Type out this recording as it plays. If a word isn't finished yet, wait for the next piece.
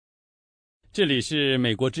这里是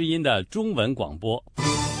美国之音的中文广播。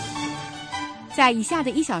在以下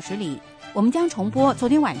的1小时里，我们将重播昨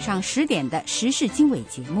天晚上10点的时事经纬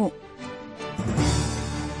节目。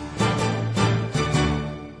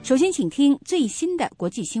首先请听最新的国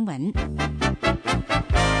际新闻。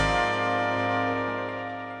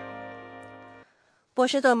波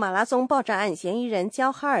士顿马拉松爆炸案嫌疑人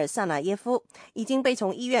焦哈尔·萨纳耶夫已经被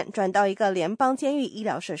从医院转到一个联邦监狱医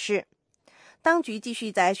疗设施。当局继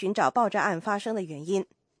续在寻找爆炸案发生的原因。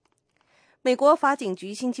美国法警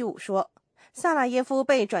局星期五说，萨拉耶夫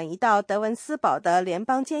被转移到德文斯堡的联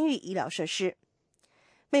邦监狱医疗设施。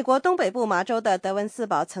美国东北部麻州的德文斯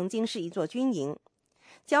堡曾经是一座军营。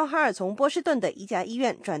焦哈尔从波士顿的一家医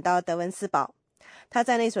院转到德文斯堡，他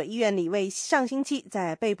在那所医院里为上星期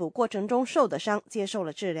在被捕过程中受的伤接受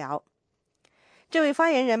了治疗。这位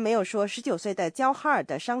发言人没有说19岁的焦哈尔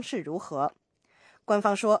的伤势如何。官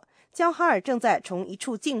方说，焦哈尔正在从一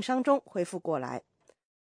处劲伤中恢复过来。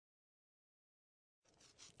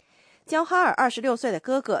焦哈尔26岁的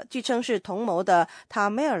哥哥据称是同谋的塔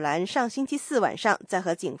梅尔兰上星期4晚上在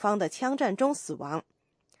和警方的枪战中死亡。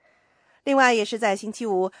另外，也是在星期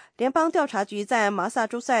五，联邦调查局在马萨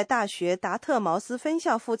诸塞大学达特茅斯分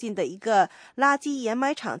校附近的一个垃圾掩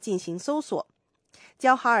埋场进行搜索。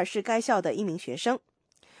焦哈尔是该校的一名学生，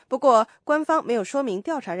不过官方没有说明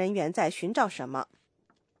调查人员在寻找什么。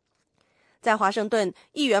在华盛顿，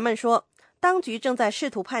议员们说，当局正在试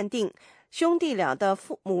图判定兄弟俩的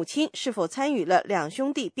母亲是否参与了两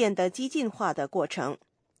兄弟变得激进化的过程。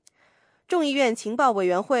众议院情报委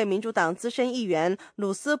员会民主党资深议员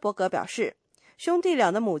鲁斯伯格表示，兄弟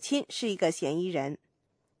俩的母亲是一个嫌疑人。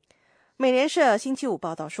美联社星期五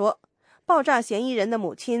报道说，爆炸嫌疑人的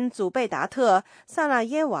母亲祖贝达特·萨拉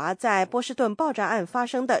耶娃在波士顿爆炸案发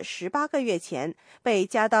生的18个月前被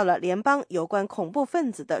加到了联邦有关恐怖分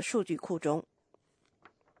子的数据库中。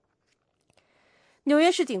纽约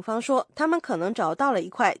市警方说，他们可能找到了一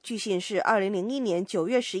块据信是2001年9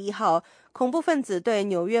月11号恐怖分子对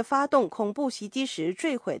纽约发动恐怖袭击时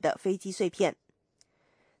坠毁的飞机碎片。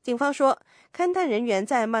警方说，勘探人员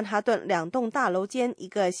在曼哈顿2栋大楼间一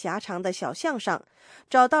个狭长的小巷上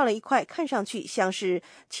找到了一块看上去像是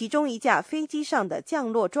其中一架飞机上的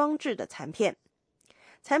降落装置的残片。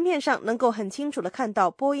残片上能够很清楚地看到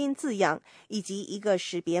波音字样以及一个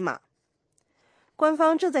识别码。官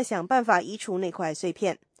方正在想办法移除那块碎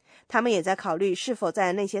片，他们也在考虑是否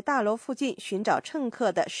在那些大楼附近寻找乘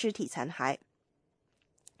客的尸体残骸。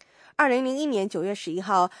2001年9月11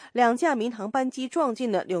号，2架民航班机撞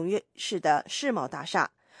进了纽约市的世贸大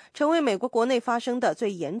厦，成为美国国内发生的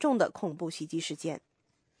最严重的恐怖袭击事件。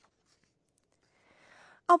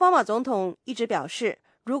奥巴马总统一直表示，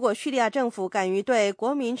如果叙利亚政府敢于对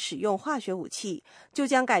国民使用化学武器，就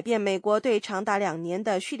将改变美国对长达2年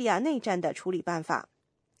的叙利亚内战的处理办法。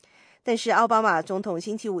但是奥巴马总统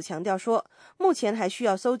星期五强调说，目前还需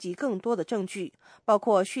要搜集更多的证据，包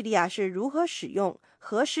括叙利亚是如何使用、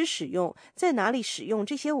何时使用、在哪里使用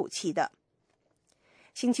这些武器的。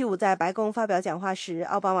星期五在白宫发表讲话时，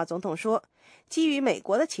奥巴马总统说，基于美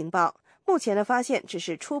国的情报，目前的发现只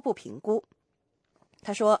是初步评估。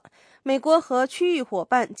他说，美国和区域伙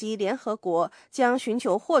伴及联合国将寻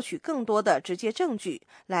求获取更多的直接证据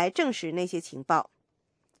来证实那些情报。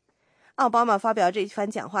奥巴马发表这番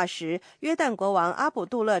讲话时，约旦国王阿卜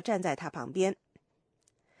杜勒站在他旁边。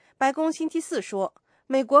白宫星期四说，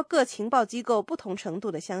美国各情报机构不同程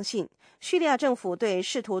度地相信，叙利亚政府对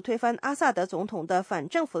试图推翻阿萨德总统的反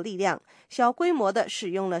政府力量小规模地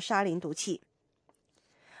使用了沙林毒气。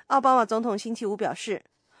奥巴马总统星期五表示，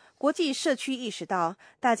国际社区意识到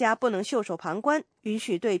大家不能袖手旁观，允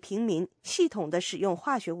许对平民系统地使用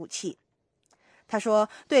化学武器。他说，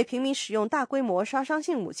对平民使用大规模杀伤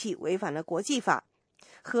性武器违反了国际法，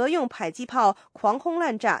和用迫击炮狂轰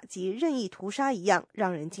滥炸及任意屠杀一样，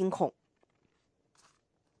让人惊恐。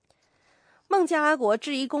孟加拉国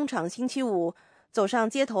制衣工厂星期五走上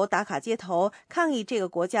街头打卡街头，抗议这个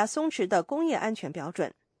国家松弛的工业安全标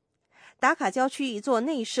准。打卡郊区一座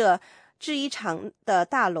内设制衣厂的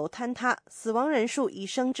大楼坍塌，死亡人数已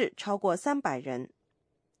升至超过300人。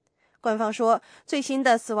官方说，最新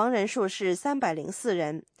的死亡人数是304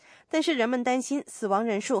人，但是人们担心死亡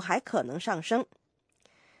人数还可能上升。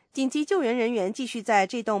紧急救援人员继续在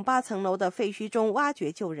这栋8层楼的废墟中挖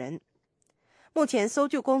掘救人。目前搜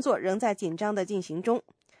救工作仍在紧张地进行中。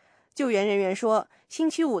救援人员说，星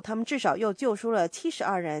期五他们至少又救出了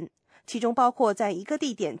72人，其中包括在一个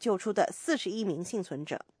地点救出的41名幸存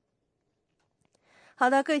者。好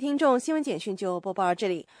的，各位听众，新闻简讯就播报到这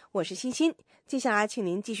里，我是欣欣。接下来请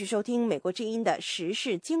您继续收听美国之音的时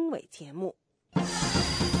事经纬节目。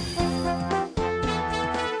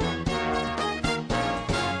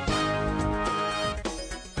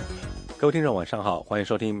各位听众晚上好，欢迎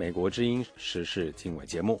收听美国之音时事经纬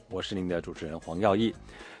节目，我是您的主持人黄耀义。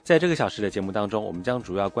在这个小时的节目当中，我们将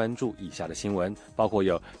主要关注以下的新闻，包括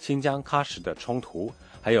有新疆喀什的冲突，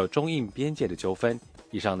还有中印边界的纠纷。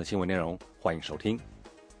以上的新闻内容欢迎收听。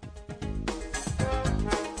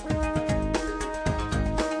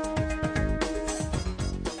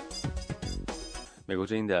美国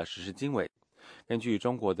之音的时事经纬，根据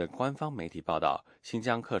中国的官方媒体报道，新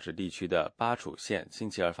疆克什地区的巴楚县星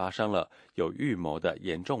期二发生了有预谋的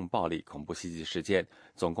严重暴力恐怖袭击事件，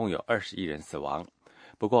总共有21人死亡。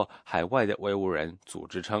不过，海外的维吾尔人组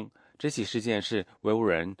织称，这起事件是维吾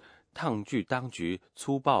尔人抗拒当局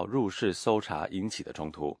粗暴入室搜查引起的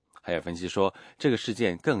冲突。还有分析说，这个事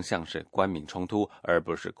件更像是官民冲突，而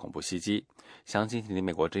不是恐怖袭击。详情请听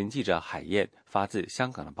美国之音记者海燕发自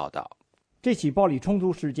香港的报道。这起暴力冲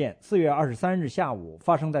突事件4月23日下午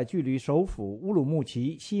发生在距离首府乌鲁木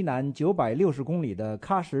齐西南960公里的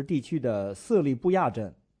喀什地区的色利布亚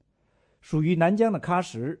镇。属于南疆的喀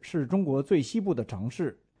什是中国最西部的城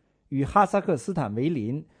市，与哈萨克斯坦为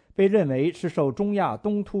邻，被认为是受中亚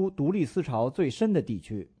东突独立思潮最深的地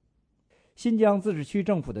区。新疆自治区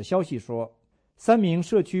政府的消息说，3名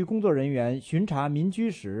社区工作人员巡查民居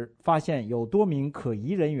时，发现有多名可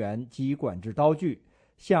疑人员及管制刀具，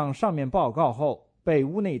向上面报告后，被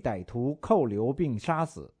屋内歹徒扣留并杀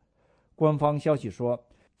死。官方消息说，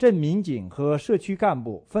镇民警和社区干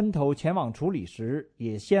部分头前往处理时，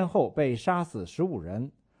也先后被杀死15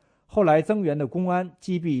人。后来增援的公安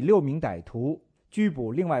击毙6名歹徒，拘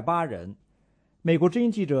捕另外8人。美国之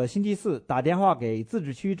音记者星期四打电话给自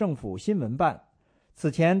治区政府新闻办，此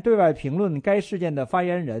前对外评论该事件的发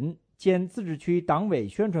言人兼自治区党委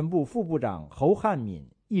宣传部副部长侯汉敏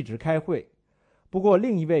一直开会。不过，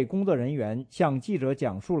另一位工作人员向记者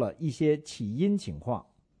讲述了一些起因情况。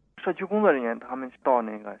社区工作人员他们到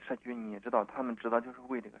那个社区，你也知道，他们知道就是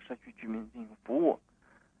为这个社区居民进行服务，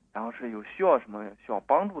然后是有需要什么需要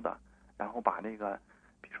帮助的，然后把这个，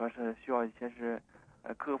比如说是需要一些是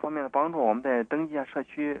各个方面的帮助，我们在登记下社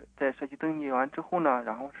区，在社区登记完之后呢，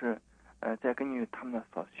然后是再根据他们的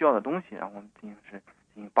所需要的东西，然后我们进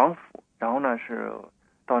行帮扶，然后呢是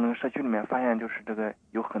到那个社区里面发现，就是这个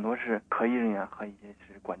有很多是可疑人员和一些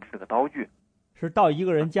是管制这个刀具。是到一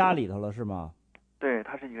个人家里头了是吗？对，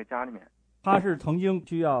他是一个家里面。他是曾经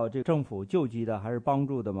需要这政府救济的还是帮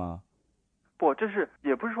助的吗？不，这是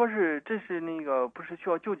也不是说是这是那个不是需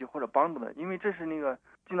要救济或者帮助的，因为这是那个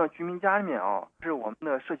进到居民家里面啊，是我们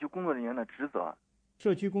的社区工作人员的职责。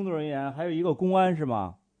社区工作人员还有一个公安是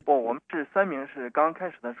吗？不，我们是3名，是刚开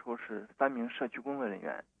始的时候是3名社区工作人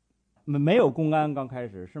员。没有公安刚开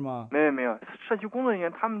始是吗？没有，社区工作人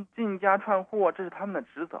员他们进家串户，这是他们的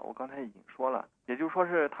职责，我刚才已经说了，也就是说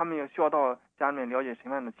是他们也需要到家里面了解什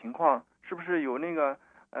么样的情况，是不是有那个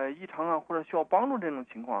异常啊，或者需要帮助这种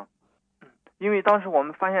情况。因为当时我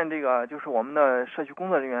们发现这个，就是我们的社区工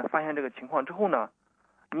作人员发现这个情况之后呢，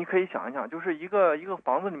你可以想一想，就是一个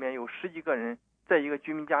房子里面有10几个人，在一个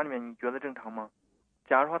居民家里面，你觉得正常吗？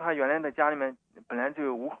假如说他原来的家里面本来就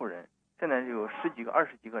有5口人，现在就有10几个、20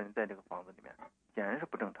几个人在这个房子里面，显然是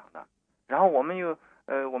不正常的。然后我们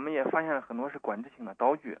也发现了很多是管制性的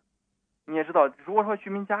刀具。你也知道，如果说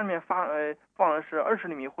居民家里面放的是20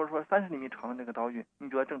厘米或者说30厘米长的这个刀具，你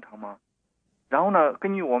觉得正常吗？然后呢，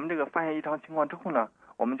根据我们这个发现异常情况之后呢，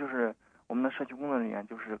我们的社区工作人员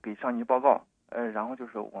就是给上级报告，然后就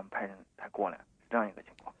是我们派人才过来，这样一个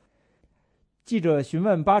情况。记者询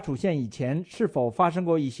问巴楚县以前是否发生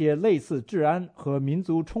过一些类似治安和民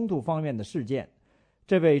族冲突方面的事件，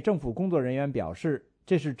这位政府工作人员表示，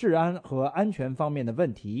这是治安和安全方面的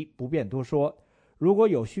问题，不便多说。如果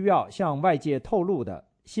有需要向外界透露的，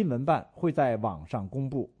新闻办会在网上公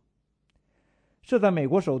布。设在美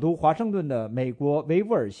国首都华盛顿的美国维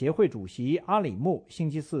吾尔协会主席阿里木星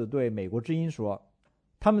期四对美国之音说，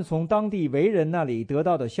他们从当地维人那里得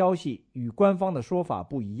到的消息与官方的说法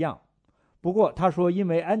不一样。不过他说，因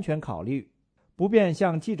为安全考虑，不便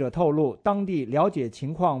向记者透露当地了解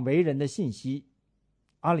情况维人的信息。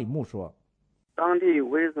阿里木说，当地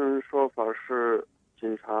维人说法是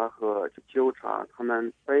警察和纠察他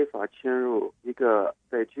们非法侵入一个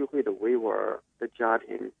在聚会的维吾尔的家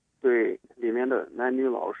庭，对里面的男女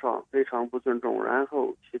老少非常不尊重，然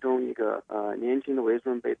后其中一个年轻的维族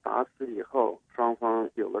人被打死以后，双方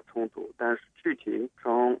有了冲突，但是具体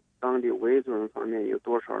从当地维族人方面有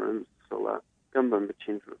多少人死了根本不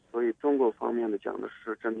清楚，所以中国方面的讲的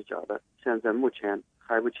是真的假的，现在目前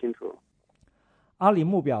还不清楚。阿里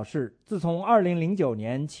木表示，自从2009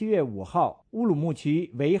年7月5号乌鲁木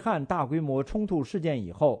齐维汉大规模冲突事件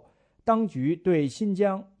以后，当局对新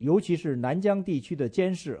疆尤其是南疆地区的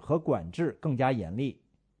监视和管制更加严厉。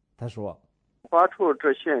他说，巴楚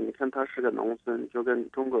这县，你看它是个农村，就跟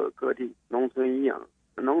中国各地农村一样，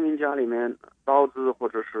农民家里面刀子或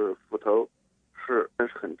者是斧头是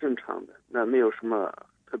很正常的，那没有什么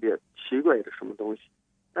特别奇怪的什么东西。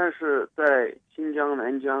但是在新疆、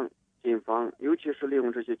南疆，警方尤其是利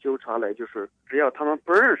用这些纠察来，就是只要他们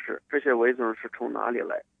不认识这些维族人是从哪里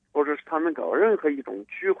来，或者是他们搞任何一种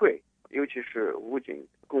聚会，尤其是武警、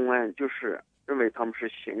公安，就是认为他们是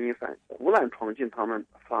嫌疑犯，胡乱闯进他们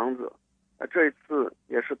房子。这一次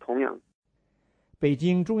也是同样。北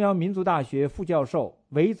京中央民族大学副教授、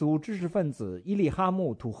维族知识分子伊利哈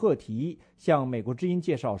木·土赫提向美国之音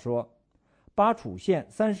介绍说，巴楚县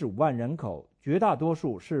35万人口，绝大多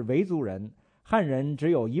数是维族人，汉人只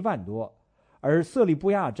有1万多，而色利布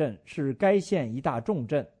亚镇是该县一大重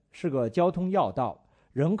镇，是个交通要道，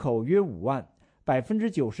人口约5万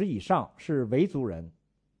，90%以上是维族人。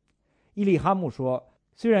伊利哈木说，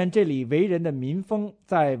虽然这里维人的民风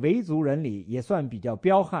在维族人里也算比较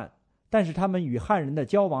彪悍，但是他们与汉人的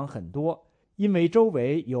交往很多，因为周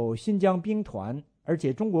围有新疆兵团，而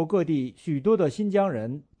且中国各地许多的新疆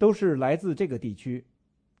人都是来自这个地区。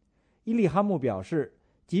伊利哈木表示，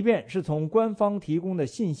即便是从官方提供的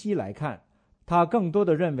信息来看，他更多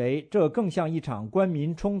的认为这更像一场官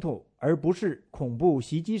民冲突，而不是恐怖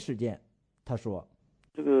袭击事件。他说，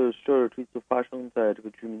这个事儿这次发生在这个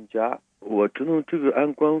居民家，我只能这个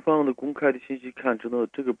按官方的公开的信息看，真的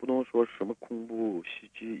这个不能说什么恐怖袭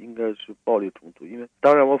击，应该是暴力冲突。因为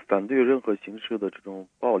当然我反对任何形式的这种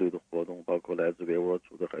暴力的活动，包括来自维吾尔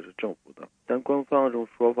族的还是政府的，但官方这种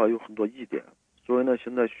说法有很多疑点，所以呢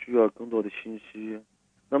现在需要更多的信息。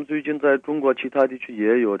那么最近在中国其他地区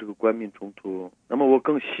也有这个官民冲突，那么我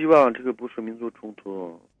更希望这个不是民族冲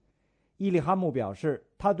突。伊利哈木表示，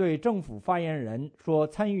他对政府发言人说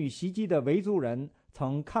参与袭击的维族人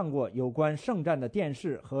曾看过有关圣战的电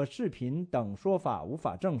视和视频等说法无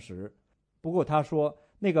法证实。不过他说，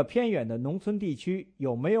那个偏远的农村地区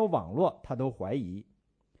有没有网络他都怀疑。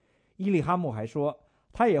伊利哈木还说，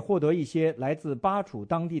他也获得一些来自巴楚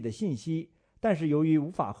当地的信息，但是由于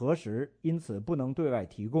无法核实，因此不能对外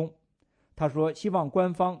提供。他说，希望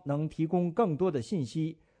官方能提供更多的信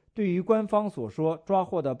息，对于官方所说抓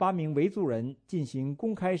获的8名维族人进行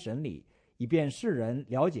公开审理，以便世人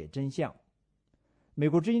了解真相。美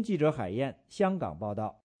国之音记者海燕，香港报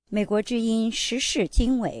道。美国之音时事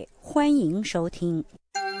经纬，欢迎收听。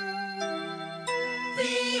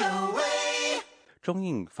中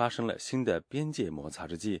印发生了新的边界摩擦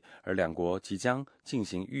之际，而两国即将进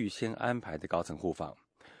行预先安排的高层互访。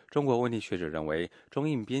中国问题学者认为，中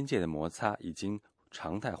印边界的摩擦已经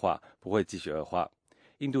常态化，不会继续恶化。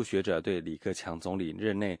印度学者对李克强总理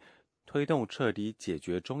任内推动彻底解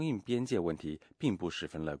决中印边界问题并不十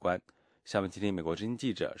分乐观。下面听听美国之音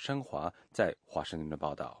记者申华在华盛顿的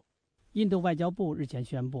报道。印度外交部日前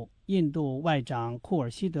宣布，印度外长库尔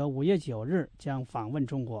希德5月9日将访问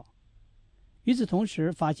中国。与此同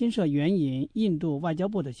时，法新社援引印度外交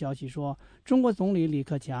部的消息说，中国总理李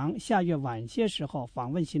克强下月晚些时候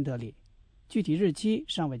访问新德里，具体日期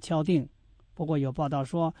尚未敲定。不过有报道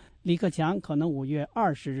说，李克强可能5月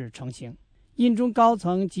20日成行。印中高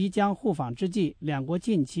层即将互访之际，两国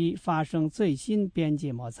近期发生最新边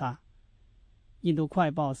界摩擦。印度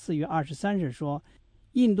快报4月23日说，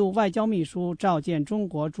印度外交秘书召见中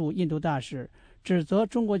国驻印度大使，指责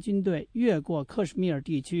中国军队越过克什米尔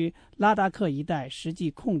地区拉达克一带实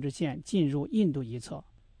际控制线进入印度一侧。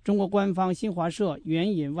中国官方新华社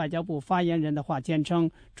援引外交部发言人的话坚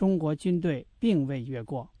称，中国军队并未越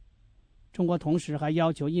过。中国同时还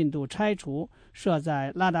要求印度拆除设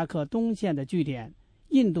在拉达克东线的据点，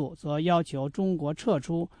印度则要求中国撤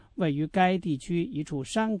出位于该地区一处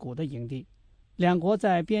山谷的营地。两国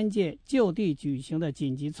在边界就地举行的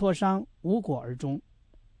紧急磋商无果而终。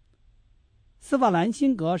斯瓦兰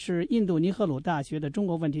辛格是印度尼赫鲁大学的中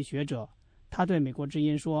国问题学者，他对美国之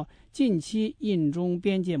音说，近期印中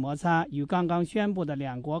边界摩擦与刚刚宣布的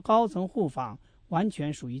两国高层互访完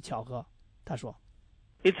全属于巧合。他说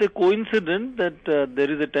，It's a coincidence that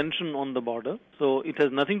there is a tension on the border. So it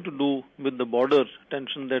has nothing to do with the border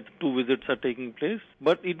tension that two visits are taking place.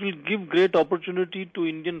 But it will give great opportunity to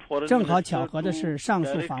Indian foreign ministers. 正好巧合的是，上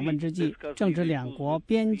述访问之际，正值两国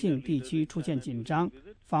边境地区出现紧张，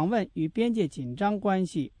访问与边界紧张关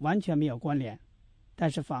系完全没有关联。但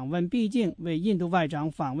是访问毕竟为印度外长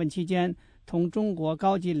访问期间同中国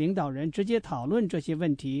高级领导人直接讨论这些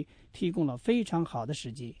问题提供了非常好的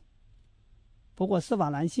时机。不过斯瓦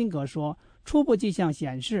兰辛格说，初步迹象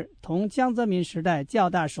显示，同江泽民时代较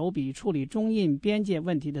大手笔处理中印边界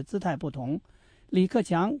问题的姿态不同，李克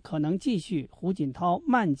强可能继续胡锦涛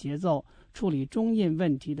慢节奏处理中印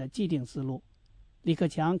问题的既定思路。李克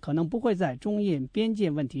强可能不会在中印边界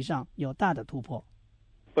问题上有大的突破。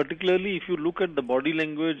Particularly if you look at the body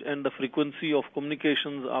language and the frequency of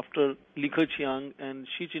communications after Li Keqiang and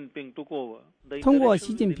Xi Jinping took over. 通过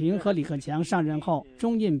习近平和李克强上任后，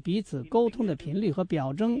中印彼此沟通的频率和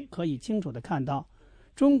表征可以清楚地看到，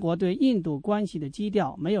中国对印度关系的基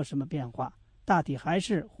调没有什么变化，大体还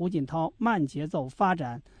是胡锦涛慢节奏发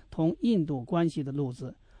展同印度关系的路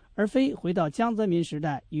子，而非回到江泽民时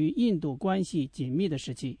代与印度关系紧密的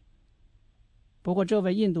时期。不过，这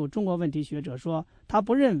位印度中国问题学者说，他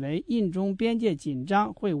不认为印中边界紧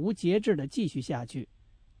张会无节制地继续下去。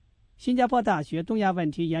新加坡大学东亚问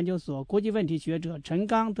题研究所国际问题学者陈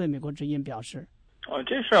刚对美国之音表示：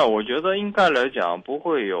这事儿我觉得应该来讲不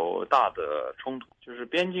会有大的冲突，就是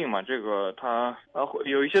边境嘛，这个它会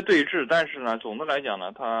有一些对峙，但是呢，总的来讲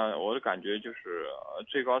呢，我的感觉就是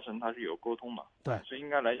最高层它是有沟通嘛，对，所以应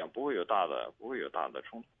该来讲不会有大的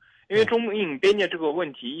冲突。因为中印边界这个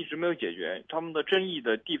问题一直没有解决，他们的争议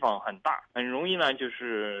的地方很大，很容易呢，就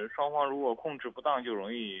是双方如果控制不当，就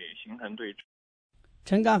容易形成对峙。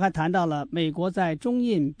陈刚还谈到了美国在中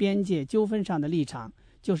印边界纠纷上的立场，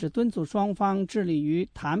就是敦促双方致力于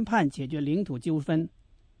谈判解决领土纠纷。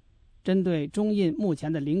针对中印目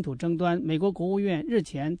前的领土争端，美国国务院日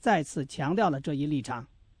前再次强调了这一立场。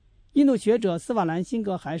印度学者斯瓦兰辛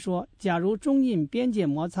格还说，假如中印边界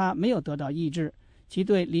摩擦没有得到抑制，其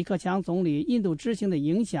对李克强总理印度之行的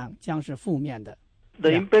影响将是负面的。The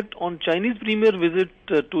impact on Chinese premier visit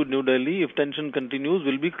to New Delhi, if tension continues,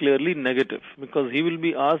 will be clearly negative because he will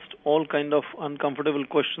be asked all kind of uncomfortable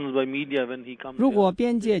questions by media when he comes. 如果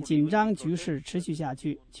边界紧张局势持续下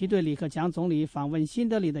去，其对李克强总理访问新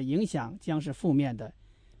德里的影响将是负面的，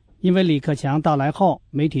因为李克强到来后，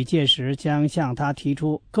媒体届时将向他提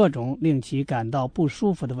出各种令其感到不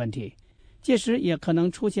舒服的问题，届时也可能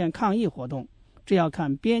出现抗议活动。这要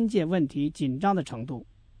看边界问题紧张的程度。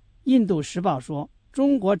印度时报说，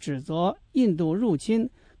中国指责印度入侵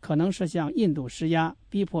可能是向印度施压，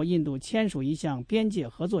逼迫印度签署一项边界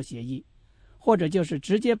合作协议，或者就是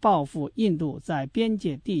直接报复印度在边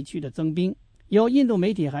界地区的增兵。有印度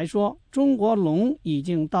媒体还说，中国龙已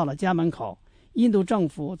经到了家门口，印度政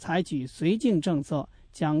府采取绥靖政策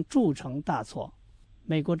将铸成大错。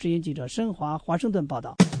美国之音记者申华华盛顿报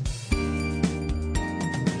道。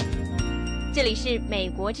这里是美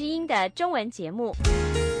国之音的中文节目。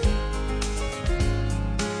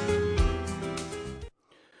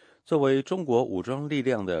作为中国武装力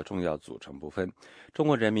量的重要组成部分，中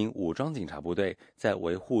国人民武装警察部队在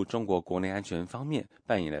维护中国国内安全方面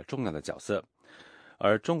扮演了重要的角色。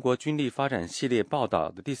而中国军力发展系列报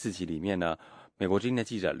道的第4集里面呢，美国之音的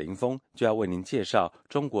记者林峰就要为您介绍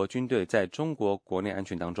中国军队在中国国内安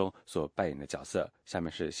全当中所扮演的角色。下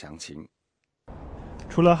面是详情。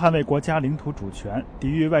除了捍卫国家领土主权、抵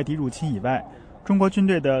御外敌入侵以外，中国军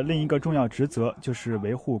队的另一个重要职责就是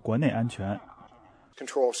维护国内安全。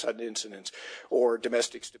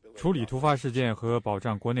处理突发事件和保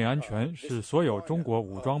障国内安全是所有中国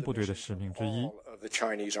武装部队的使命之一。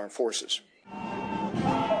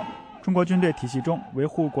中国军队体系中，维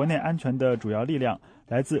护国内安全的主要力量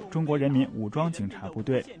来自中国人民武装警察部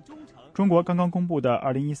队。中国刚刚公布的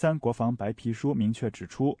2013国防白皮书明确指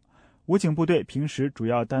出，武警部队平时主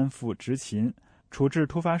要担负执勤、处置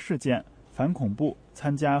突发事件、反恐怖、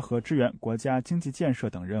参加和支援国家经济建设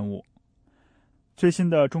等任务。最新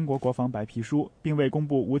的中国国防白皮书并未公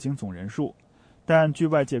布武警总人数，但据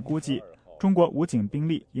外界估计，中国武警兵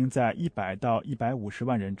力应在100到150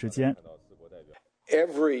万人之间。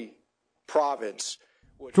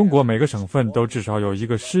中国每个省份都至少有一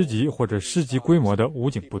个师级或者师级规模的武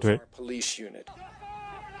警部队。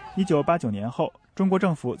1989年后，中国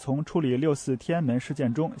政府从处理6·4天安门事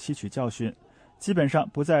件中吸取教训，基本上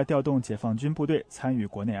不再调动解放军部队参与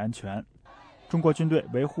国内安全。中国军队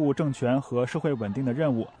维护政权和社会稳定的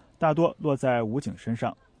任务大多落在武警身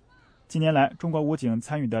上。近年来，中国武警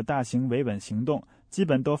参与的大型维稳行动基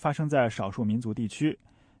本都发生在少数民族地区，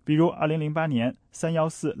比如2008年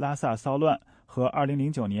314拉萨骚乱和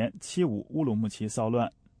2009年75乌鲁木齐骚乱。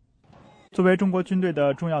作为中国军队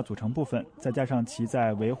的重要组成部分，再加上其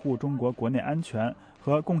在维护中国国内安全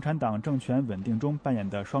和共产党政权稳定中扮演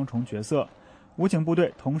的双重角色，武警部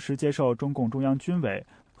队同时接受中共中央军委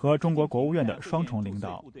和中国国务院的双重领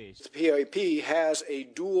导。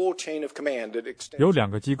有2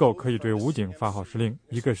个机构可以对武警发号施令，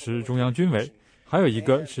一个是中央军委，还有一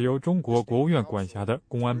个是由中国国务院管辖的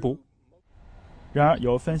公安部。然而，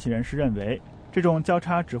有分析人士认为，这种交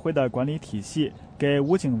叉指挥的管理体系给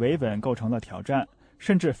武警维稳构成了挑战，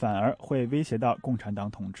甚至反而会威胁到共产党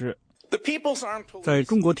统治。在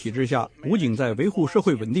中国体制下，武警在维护社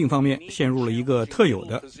会稳定方面陷入了一个特有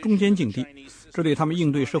的中间境地，这对他们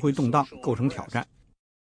应对社会动荡构成挑战。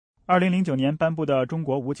2009年颁布的中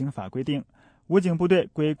国武警法规定，武警部队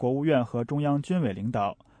归国务院和中央军委领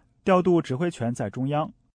导，调度指挥权在中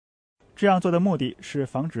央。这样做的目的是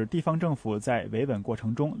防止地方政府在维稳过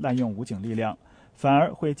程中滥用武警力量，反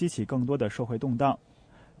而会激起更多的社会动荡。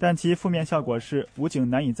但其负面效果是，武警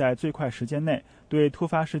难以在最快时间内对突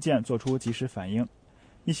发事件做出及时反应。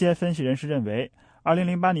一些分析人士认为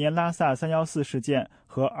，2008年拉萨314事件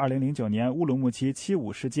和2009年乌鲁木齐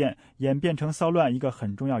75事件演变成骚乱一个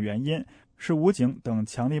很重要原因是武警等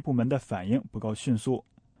强力部门的反应不够迅速。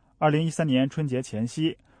2013年春节前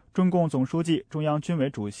夕，中共总书记、中央军委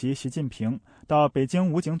主席习近平到北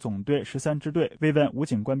京武警总队13支队慰问武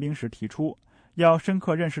警官兵时提出，要深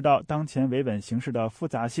刻认识到当前维稳形势的复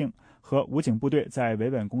杂性和武警部队在维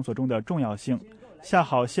稳工作中的重要性，下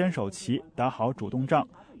好先手棋，打好主动仗，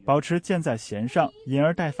保持箭在弦上、引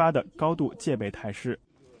而待发的高度戒备态势。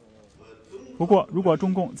不过，如果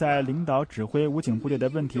中共在领导指挥武警部队的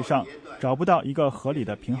问题上找不到一个合理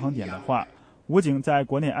的平衡点的话，武警在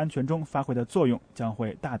国内安全中发挥的作用将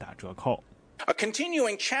会大打折扣。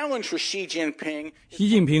习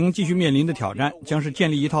近平继续面临的挑战将是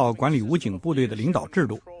建立一套管理武警部队的领导制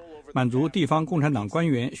度，满足地方共产党官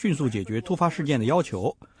员迅速解决突发事件的要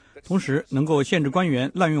求，同时能够限制官员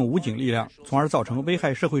滥用武警力量，从而造成危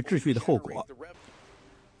害社会秩序的后果。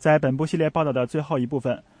在本部系列报道的最后一部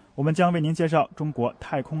分，我们将为您介绍中国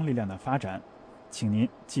太空力量的发展，请您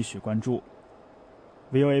继续关注。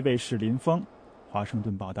VOA 卫视林峰，华盛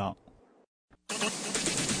顿报道。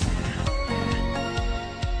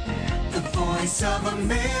Voice of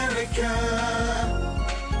America,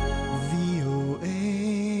 VOA。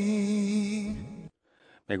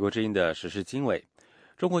 美国之音的时事经纬，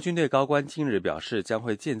中国军队高官近日表示将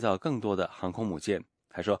会建造更多的航空母舰，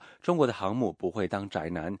还说中国的航母不会当宅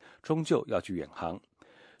男，终究要去远航。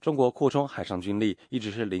中国扩充海上军力一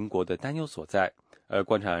直是邻国的担忧所在，而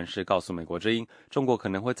观察人士告诉美国之音，中国可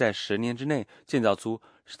能会在10年之内建造出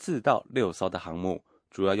4到6艘的航母，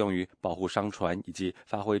主要用于保护商船以及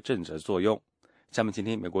发挥震慑作用。下面请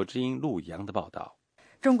听美国之音陆洋的报道。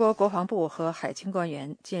中国国防部和海军官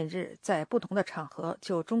员近日在不同的场合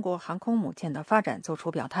就中国航空母舰的发展作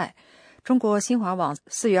出表态。中国新华网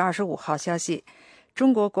4月25号消息，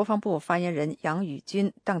中国国防部发言人杨宇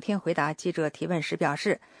军当天回答记者提问时表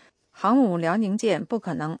示，航母辽宁舰不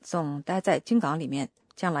可能总待在军港里面，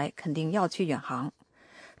将来肯定要去远航。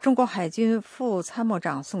中国海军副参谋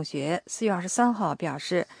长宋学4月23号表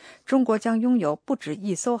示，中国将拥有不止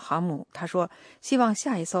1艘航母。他说，希望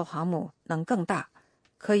下一艘航母能更大，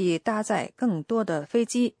可以搭载更多的飞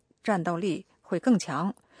机，战斗力会更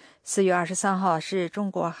强。4月23号是中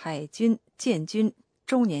国海军建军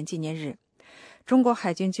周年纪念日。中国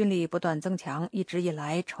海军军力不断增强，一直以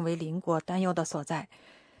来成为邻国担忧的所在。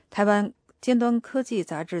台湾尖端科技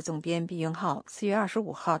杂志总编毕云浩4月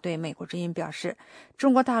25号对美国之音表示，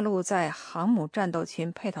中国大陆在航母战斗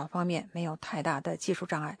群配套方面没有太大的技术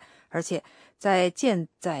障碍，而且在舰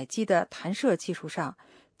载机的弹射技术上，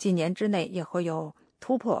几年之内也会有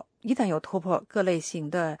突破。一旦有突破，各类型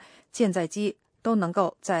的舰载机都能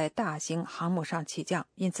够在大型航母上起降。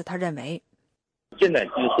因此他认为，舰载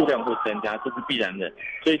机的数量会增加，这是必然的。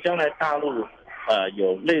所以将来大陆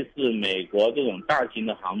有类似美国这种大型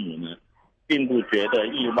的航母呢，并不觉得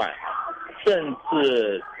意外，甚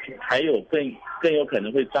至还有更有可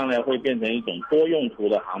能会将来会变成一种多用途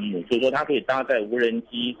的航母，就是说它可以搭载无人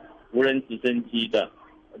机、无人直升机的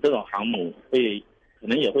这种航母，可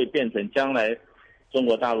能也会变成将来中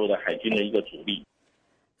国大陆的海军的一个主力。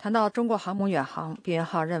谈到中国航母远航，毕云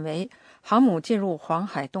浩认为，航母进入黄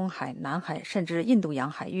海、东海、南海甚至印度洋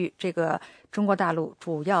海域这个中国大陆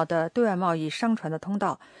主要的对外贸易商船的通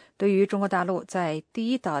道，对于中国大陆在第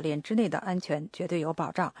一岛链之内的安全绝对有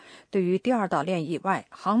保障。对于第二岛链以外，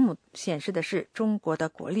航母显示的是中国的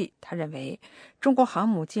国力。他认为，中国航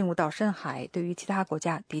母进入到深海，对于其他国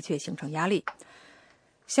家的确形成压力。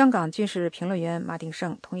香港军事评论员马鼎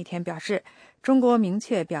盛同一天表示，中国明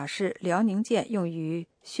确表示，辽宁舰用于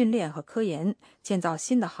训练和科研，建造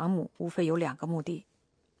新的航母无非有2个目的。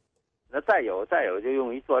那再有就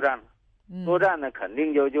用于作战了，作战呢肯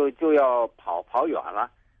定就要跑远了。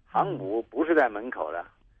航母不是在门口的，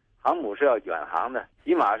航母是要远航的，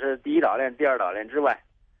起码是第一岛链、第二岛链之外，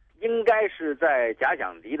应该是在假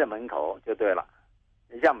想敌的门口就对了。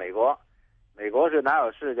你像美国是哪有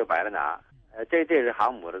事就摆在哪，这是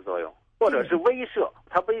航母的作用，或者是威慑，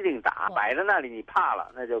它不一定打，摆在那里你怕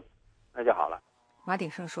了，那就好了。马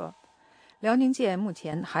鼎盛说，辽宁舰目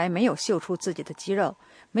前还没有秀出自己的肌肉，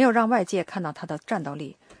没有让外界看到它的战斗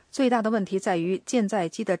力，最大的问题在于舰载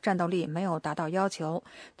机的战斗力没有达到要求，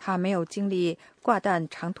它没有经历挂弹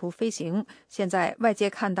长途飞行。现在外界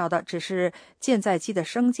看到的只是舰载机的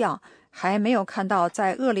升降，还没有看到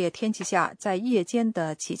在恶劣天气下在夜间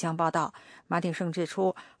的起降报道。马鼎盛指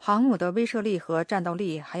出，航母的威慑力和战斗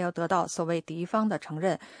力还要得到所谓敌方的承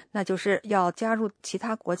认，那就是要加入其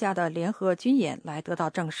他国家的联合军演来得到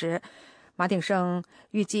证实。马鼎盛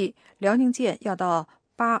预计辽宁舰要到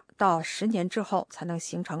8到10年之后才能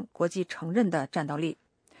形成国际承认的战斗力。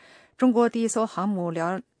中国第一艘航母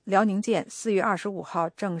辽宁舰4月25号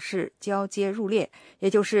正式交接入列，也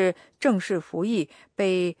就是正式服役，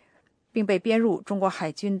并被编入中国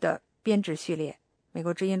海军的编制序列。美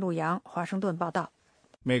国之音陆洋，华盛顿报道。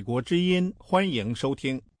美国之音，欢迎收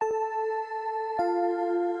听。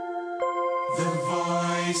The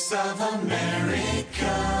Voice of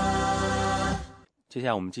America。接下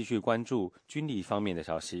来我们继续关注军力方面的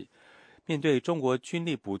消息。面对中国军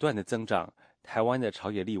力不断的增长，台湾的朝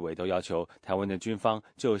野立委都要求台湾的军方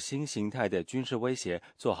就新形态的军事威胁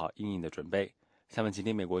做好因应的准备。下面请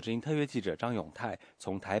听美国之音特约记者张永泰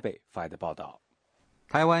从台北发来的报道。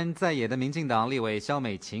台湾在野的民进党立委萧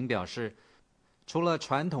美琴表示，除了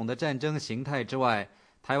传统的战争形态之外，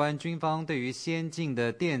台湾军方对于先进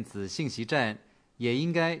的电子信息战也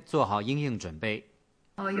应该做好因应准备。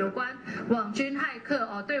有关网军骇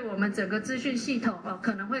客对我们整个资讯系统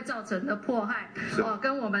可能会造成的迫害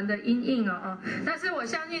跟我们的因应但是我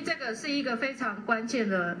相信这个是一个非常关键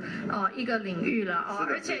的一个领域了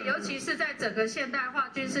而且尤其是在整个现代化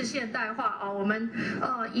军事现代化我们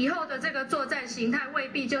以后的这个作战形态未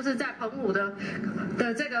必就是在澎湖的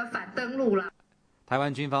这个反登陆了。台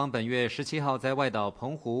湾军方本月17号在外岛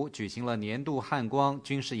澎湖举行了年度汉光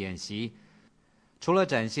军事演习，除了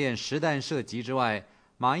展现实弹射击之外，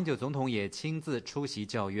马英九总统也亲自出席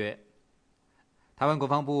教阅。台湾国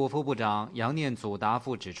防部副部长杨念祖答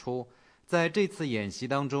复指出，在这次演习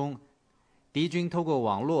当中，敌军透过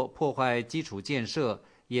网络破坏基础建设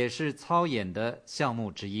也是操演的项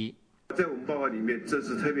目之一。在我们报告里面，这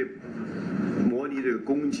是特别模拟这个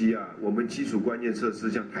攻击我们基础关键设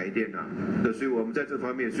施像台电所以我们在这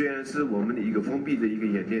方面虽然是我们的一个封闭的一个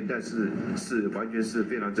演练，但是完全是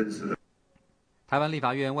非常真实的。台湾立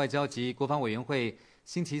法院外交及国防委员会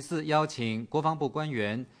星期四邀请国防部官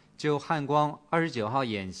员就汉光29号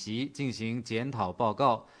演习进行检讨报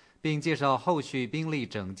告，并介绍后续兵力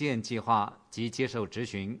整建计划及接受质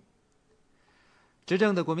询。执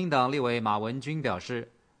政的国民党立委马文君表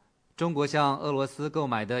示，中国向俄罗斯购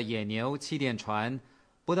买的野牛气垫船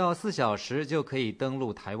不到4小时就可以登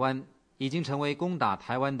陆台湾，已经成为攻打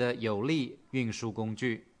台湾的有力运输工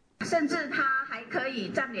具。甚至它还可以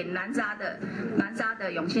占领南沙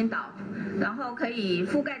的永兴岛，然后可以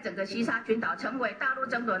覆盖整个西沙群岛，成为大陆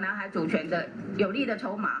争夺南海主权的有力的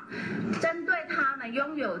筹码。针对他们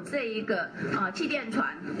拥有这一个气垫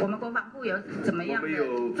船，我们国防部有怎么样的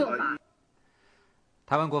做法？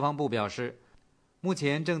台湾国防部表示，目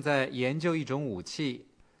前正在研究一种武器，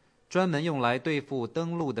专门用来对付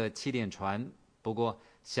登陆的气垫船，不过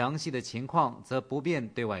详细的情况则不便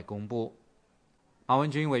对外公布。马文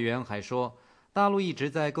君委员还说，大陆一直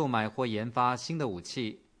在购买或研发新的武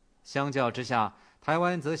器，相较之下，台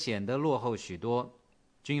湾则显得落后许多，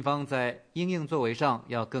军方在因应作为上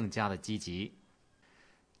要更加的积极。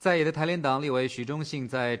在野的台联党立委许忠信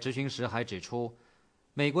在质询时还指出，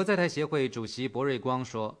美国在台协会主席博瑞光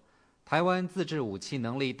说，台湾自制武器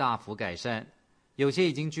能力大幅改善，有些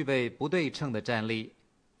已经具备不对称的战力。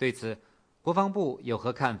对此，国防部有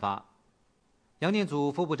何看法？杨念祖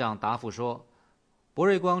副部长答复说，博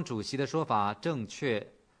瑞光主席的说法正确，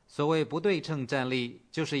所谓不对称战力，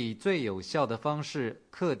就是以最有效的方式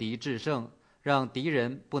克敌制胜，让敌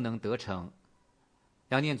人不能得逞。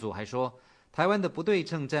杨念祖还说，台湾的不对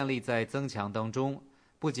称战力在增强当中，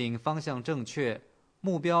不仅方向正确，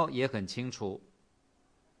目标也很清楚。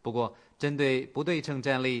不过，针对不对称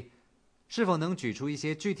战力，是否能举出一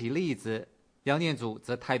些具体例子，杨念祖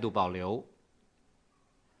则态度保留。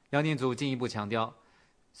杨念祖进一步强调，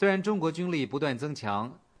虽然中国军力不断增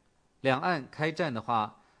强，两岸开战的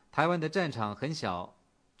话，台湾的战场很小，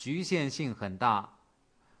局限性很大。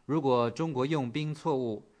如果中国用兵错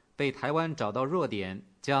误，被台湾找到弱点，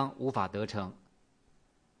将无法得逞。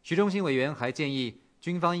许忠信委员还建议，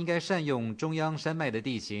军方应该善用中央山脉的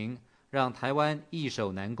地形，让台湾易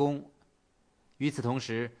守难攻。与此同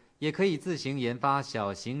时，也可以自行研发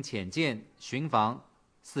小型潜舰巡防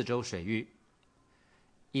四周水域。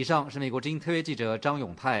以上是美国之音特约记者张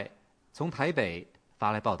永泰从台北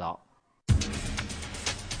发来报道。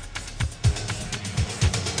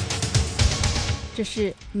这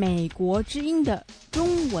是美国之音的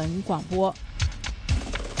中文广播。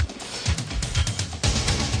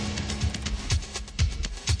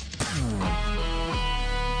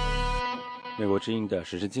美国之音的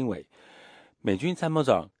时事经纬，美军参谋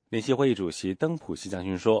长联席会议主席登普西将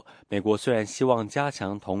军说，美国虽然希望加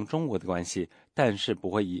强同中国的关系，但是不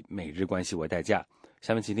会以美日关系为代价。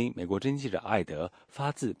下面请听美国之音记者艾德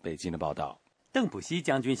发自北京的报道。邓普西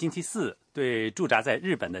将军星期四对驻扎在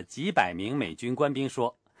日本的几百名美军官兵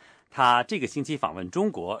说，他这个星期访问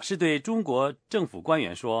中国是对中国政府官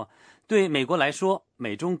员说，对美国来说，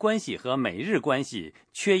美中关系和美日关系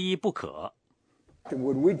缺一不可。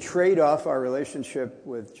Would we trade off our relationship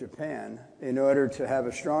with Japan in order to have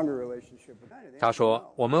a stronger relationship with China? 他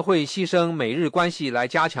说，我们会牺牲美日关系来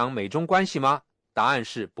加强美中关系吗？答案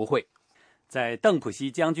是不会。在邓普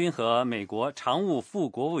西将军和美国常务副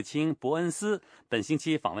国务卿伯恩斯本星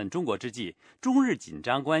期访问中国之际，中日紧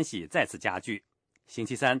张关系再次加剧。星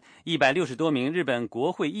期三，160多名日本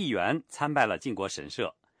国会议员参拜了靖国神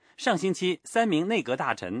社。上星期，3名内阁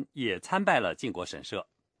大臣也参拜了靖国神社。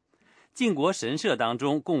靖国神社当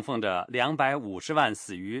中供奉着250万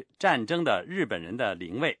死于战争的日本人的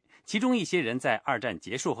灵位，其中一些人在二战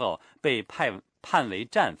结束后被判为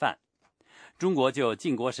战犯。中国就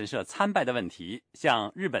靖国神社参拜的问题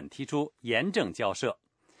向日本提出严正交涉。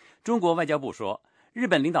中国外交部说，日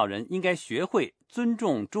本领导人应该学会尊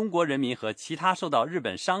重中国人民和其他受到日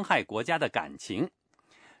本伤害国家的感情。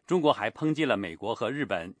中国还抨击了美国和日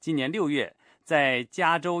本今年6月在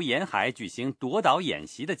加州沿海举行夺岛演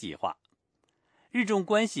习的计划。日中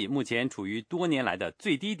关系目前处于多年来的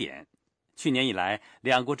最低点。去年以来，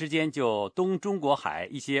两国之间就东中国海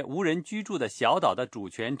一些无人居住的小岛的主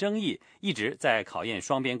权争议一直在考验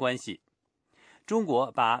双边关系。中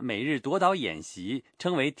国把美日夺岛演习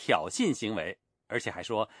称为挑衅行为，而且还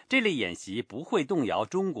说这类演习不会动摇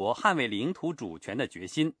中国捍卫领土主权的决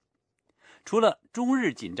心。除了中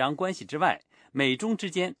日紧张关系之外，美中之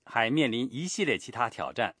间还面临一系列其他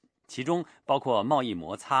挑战，其中包括贸易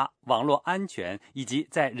摩擦、网络安全以及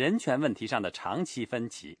在人权问题上的长期分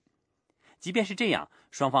歧。即便是这样，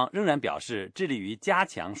双方仍然表示致力于加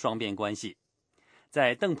强双边关系。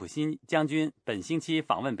在邓普西将军本星期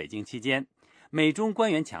访问北京期间，美中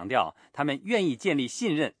官员强调他们愿意建立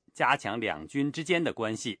信任，加强两军之间的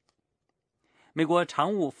关系。美国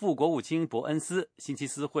常务副国务卿伯恩斯星期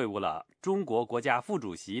四会晤了中国国家副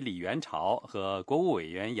主席李元朝和国务委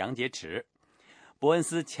员杨洁篪。伯恩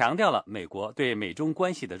斯强调了美国对美中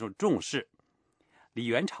关系的重视。李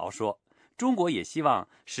元朝说，中国也希望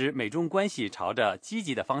使美中关系朝着积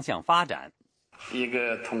极的方向发展。一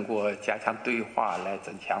个通过加强对话来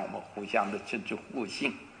增强我们互相的政治互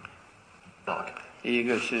信，一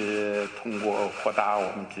个是通过扩大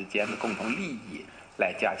我们之间的共同利益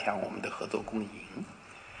来加强我们的合作共赢，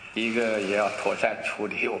一个也要妥善处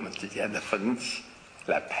理我们之间的分歧，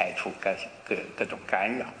来排除各种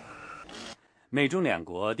干扰。美中两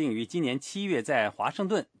国定于今年7月在华盛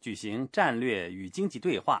顿举行战略与经济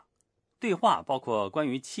对话，对话包括关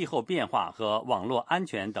于气候变化和网络安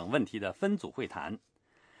全等问题的分组会谈。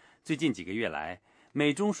最近几个月来，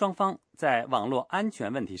美中双方在网络安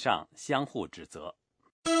全问题上相互指责。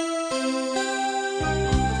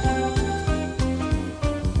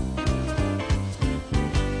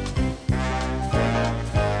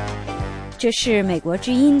这是美国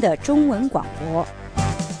之音的中文广播。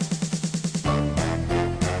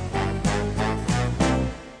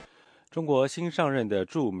中国新上任的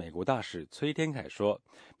驻美国大使崔天凯说，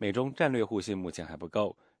美中战略互信目前还不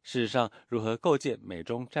够。事实上，如何构建美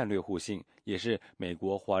中战略互信，也是美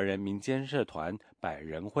国华人民间社团百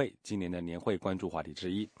人会今年的年会关注话题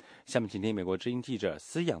之一。下面请听美国之音记者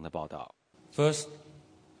思阳的报道。First,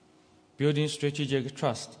 building strategic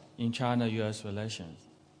trust in China-U.S. relations.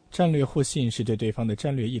 战略互信是对对方的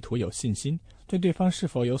战略意图有信心，对对方是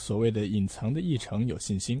否有所谓的隐藏的议程有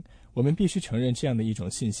信心。我们必须承认，这样的一种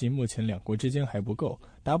信心目前两国之间还不够，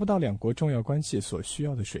达不到两国重要关系所需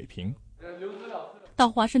要的水平。到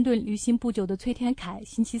华盛顿旅行不久的崔天凯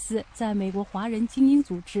星期四在美国华人精英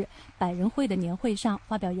组织百人会的年会上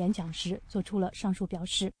发表演讲时做出了上述表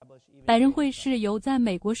示。百人会是由在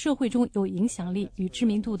美国社会中有影响力与知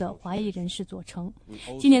名度的华裔人士组成。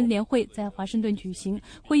今年的年会在华盛顿举行，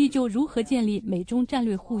会议就如何建立美中战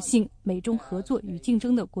略互信、美中合作与竞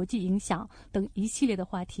争的国际影响等一系列的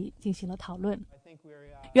话题进行了讨论。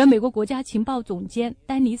原美国国家情报总监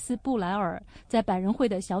丹尼斯·布莱尔在百人会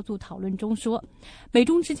的小组讨论中说，美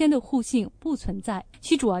中之间的互信不存在，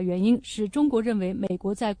其主要原因是中国认为美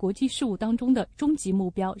国在国际事务当中的终极目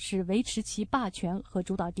标是维持其霸权和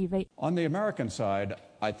主导地位。On the American side,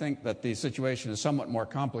 I think that the situation is somewhat more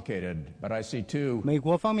complicated, but I see two. 美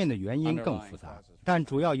国方面的原因更复杂，但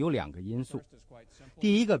主要有2个因素。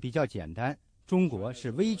第一个比较简单，中国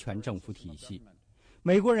是威权政府体系。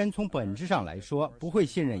美国人从本质上来说不会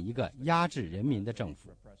信任一个压制人民的政府。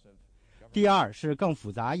第二是更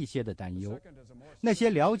复杂一些的担忧。那些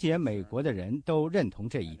了解美国的人都认同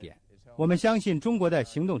这一点。我们相信中国的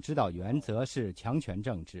行动指导原则是强权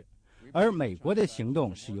政治，而美国的行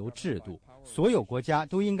动是由制度，所有国家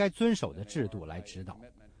都应该遵守的制度来指导。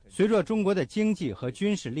随着中国的经济和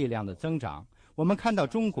军事力量的增长，我们看到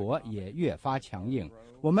中国也越发强硬。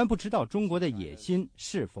我们不知道中国的野心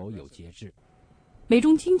是否有节制。美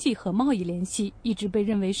中经济和贸易联系一直被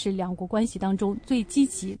认为是两国关系当中最积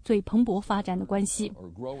极、最蓬勃发展的关系。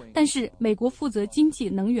但是，美国负责经济、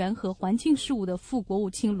能源和环境事务的副国务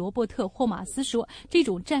卿罗伯特·霍马斯说，这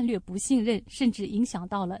种战略不信任甚至影响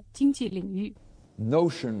到了经济领域。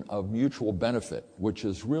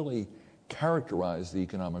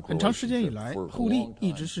很长时间以来，互利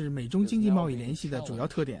一直是美中经济贸易联系的主要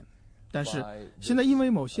特点。但是现在因为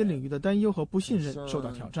某些领域的担忧和不信任受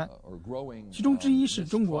到挑战，其中之一是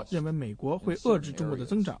中国认为美国会遏制中国的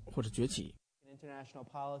增长或者崛起。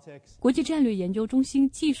国际战略研究中心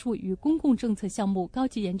技术与公共政策项目高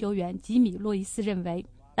级研究员吉米·洛伊斯认为，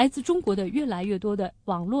来自中国的越来越多的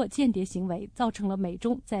网络间谍行为造成了美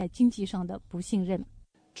中在经济上的不信任。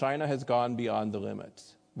China has gone beyond the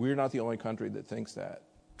limits. We're not the only country that thinks that.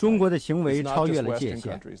中国的行为超越了界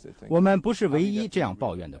限，我们不是唯一这样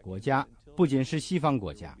抱怨的国家，不仅是西方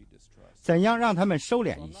国家。怎样让他们收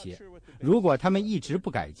敛一些？如果他们一直不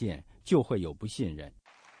改进，就会有不信任。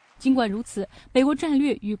尽管如此，美国战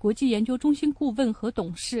略与国际研究中心顾问和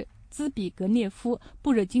董事兹比格涅夫·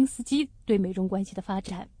布热津斯基对美中关系的发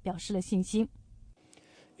展表示了信心。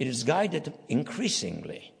It is guided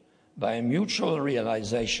increasingly.By mutual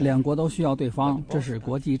realization， 两国都需要对方，这是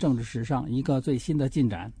国际政治史上一个最新的进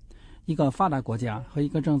展。一个发达国家和一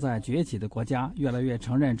个正在崛起的国家越来越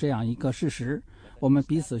承认这样一个事实：我们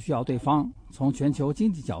彼此需要对方。从全球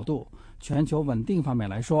经济角度、全球稳定方面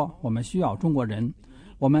来说，我们需要中国人，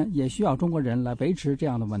我们也需要中国人来维持这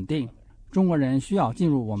样的稳定。中国人需要进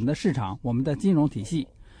入我们的市场、我们的金融体系。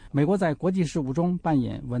美国在国际事务中扮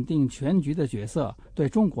演稳定全局的角色，对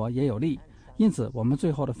中国也有利。因此，我们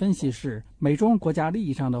最后的分析是，美中国家利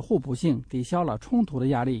益上的互补性抵消了冲突的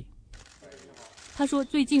压力。他说，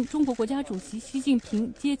最近中国国家主席习近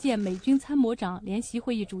平接见美军参谋长联席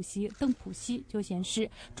会议主席邓普西，就显示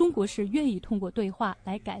中国是愿意通过对话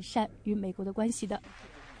来改善与美国的关系的。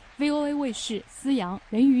VOA 卫视思阳、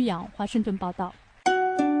任宇阳华盛顿报道。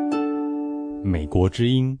美国之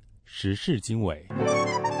音时事经纬。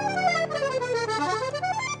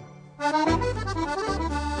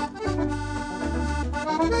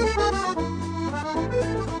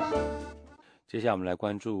接下来我们来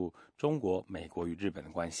关注中国、美国与日本的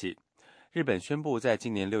关系。日本宣布在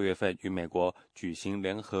今年6月份与美国举行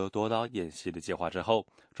联合夺岛演习的计划之后，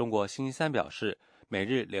中国星期三表示，美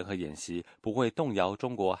日联合演习不会动摇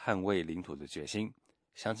中国捍卫领土的决心。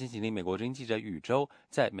详情请听美国之音记者宇宙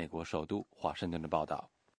在美国首都华盛顿的报道。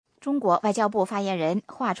中国外交部发言人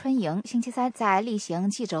华春莹星期三在例行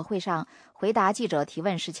记者会上回答记者提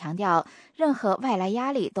问时强调，任何外来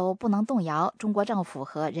压力都不能动摇中国政府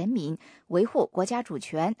和人民维护国家主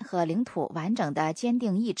权和领土完整的坚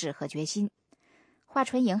定意志和决心。华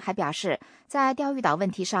春莹还表示，在钓鱼岛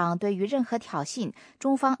问题上，对于任何挑衅，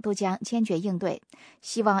中方都将坚决应对，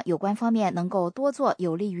希望有关方面能够多做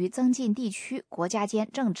有利于增进地区国家间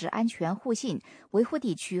政治安全互信、维护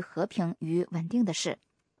地区和平与稳定的事。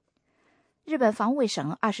日本防卫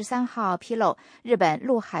省23号披露，日本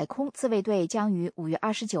陆海空自卫队将于5月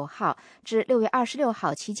29号至6月26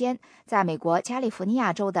号期间，在美国加利福尼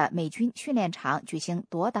亚州的美军训练场举行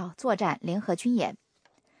夺岛作战联合军演。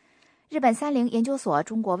日本三菱研究所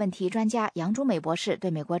中国问题专家杨忠美博士对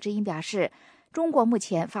美国之音表示，中国目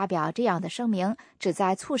前发表这样的声明，旨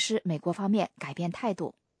在促使美国方面改变态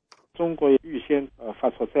度。中国预先发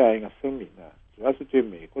出这样一个声明呢，主要是对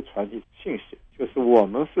美国传递信息，就是我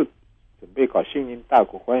们是准备搞新型大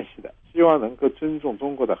国关系的，希望能够尊重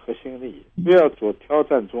中国的核心利益，不要做挑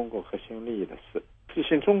战中国核心利益的事。事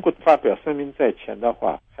情中国发表声明在前的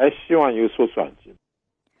话，还希望有所转机。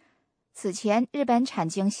此前，日本产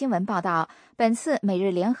经新闻报道，本次美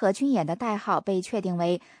日联合军演的代号被确定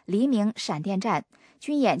为黎明闪电战，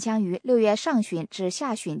军演将于6月上旬至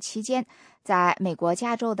下旬期间在美国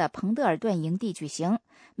加州的彭德尔顿营地举行。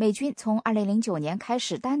美军从2009年开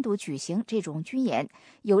始单独举行这种军演，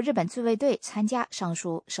由日本自卫队参加尚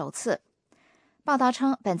属首次。报道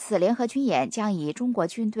称，本次联合军演将以中国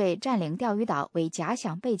军队占领钓鱼岛为假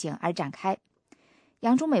想背景而展开。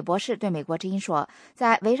杨忠美博士对美国之音说，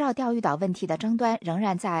在围绕钓鱼岛问题的争端仍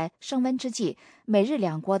然在升温之际，美日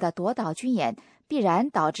两国的夺岛军演必然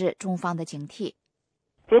导致中方的警惕。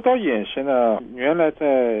夺岛演习呢，原来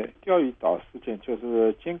在钓鱼岛事件，就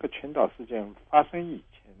是尖阁群岛事件发生以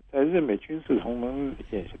前，在日美军事同盟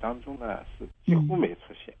演习当中呢是几乎没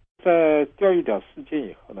出现。在钓鱼岛事件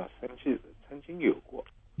以后呢，曾经有过，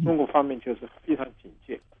中国方面就是非常警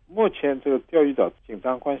戒。目前这个钓鱼岛紧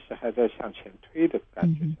张关系还在向前推的感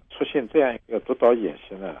觉，出现这样一个独岛演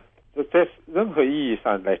习呢，在任何意义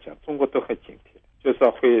上来讲，中国都很警惕，就是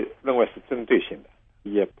说会认为是针对性的，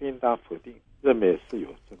也不应当否定日美是有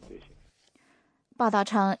针对性的。报道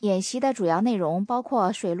称，演习的主要内容包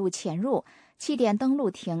括水陆潜入、气垫登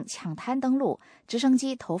陆艇抢滩登陆、直升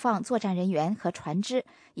机投放作战人员和船只，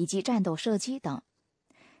以及战斗射击等。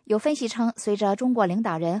有分析称，随着中国领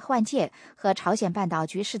导人换届和朝鲜半岛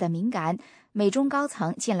局势的敏感，美中高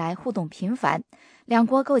层近来互动频繁，两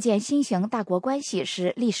国构建新型大国关系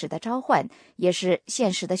是历史的召唤，也是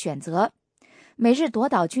现实的选择。美日夺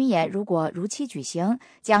岛军演如果如期举行，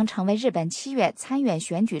将成为日本7月参院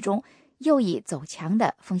选举中右翼走强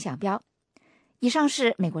的风向标。以上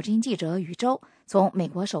是美国之音记者宇宙从美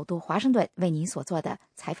国首都华盛顿为您所做的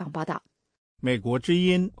采访报道。美国之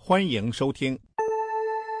音，欢迎收听。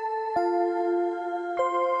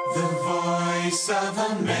The Voice of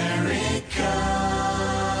America。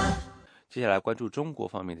 接下来关注中国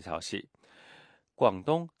方面的消息。广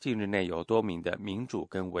东近日内有多名的民主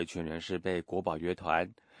跟维权人士被国保约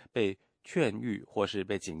谈，被劝喻或是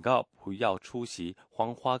被警告不要出席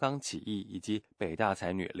黄花岗起义以及北大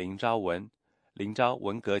才女林昭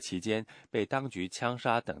文革期间被当局枪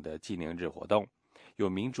杀等的纪念日活动。有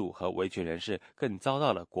民主和维权人士更遭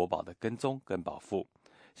到了国保的跟踪跟保护。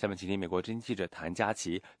下面请听美国之音记者谭佳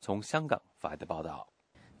琪从香港发来的报道。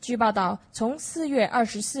据报道，从4月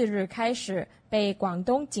24日开始，被广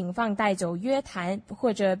东警方带走约谈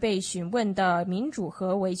或者被询问的民主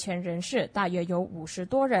和维权人士大约有50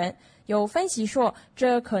多人。有分析说，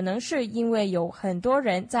这可能是因为有很多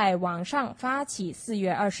人在网上发起4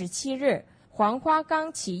月27日黄花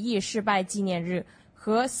岗起义失败纪念日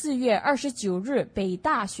和4月29日北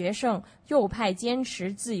大学生右派坚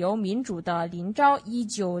持自由民主的林昭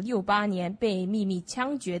1968年被秘密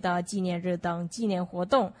枪决的纪念日等纪念活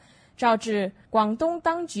动，导致广东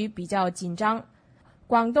当局比较紧张。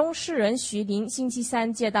广东市人徐林星期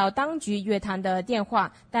三接到当局约谈的电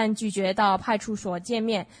话，但拒绝到派出所见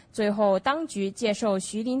面。最后，当局接受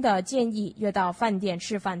徐林的建议，约到饭店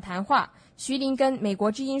吃饭谈话。徐林跟美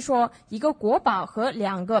国之音说，一个国保和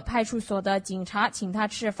2个派出所的警察请他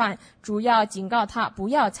吃饭，主要警告他不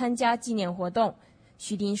要参加纪念活动。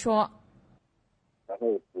徐林说，然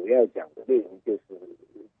后主要讲的内容就是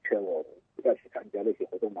劝我不要去参加那些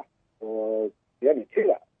活动吧，说只要你去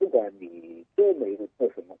了，不管你做没做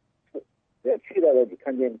什么事，只要去到了你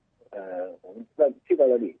看见我们知道去到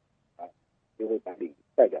了你啊，就会把你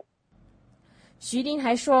带走。徐林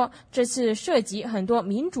还说，这次涉及很多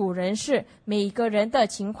民主人士，每个人的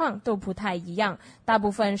情况都不太一样，大部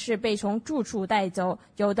分是被从住处带走，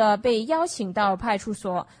有的被邀请到派出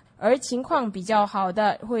所，而情况比较好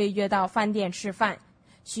的会约到饭店吃饭。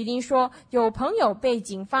徐林说，有朋友被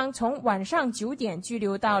警方从晚上9点拘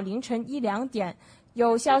留到凌晨1、2点。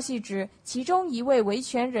有消息指，其中一位维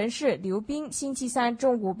权人士刘斌星期三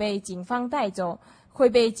中午被警方带走，会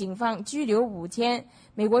被警方拘留5天。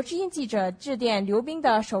美国之音记者致电刘斌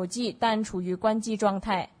的手机，但处于关机状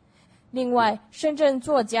态。另外，深圳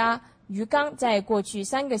作家于刚在过去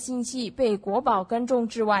3个星期被国保跟踪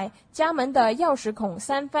之外，家门的钥匙孔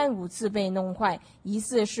3番5次被弄坏，疑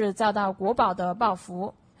似是遭到国保的报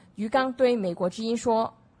复。于刚对美国之音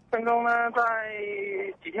说，跟踪呢，在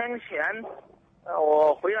几天前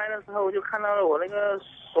我回来的时候就看到了我那个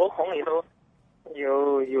锁孔里头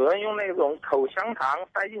有人用那种口香糖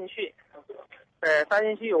塞进去，塞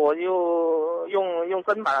进去我就用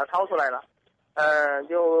针把它掏出来了，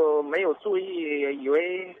就没有注意，以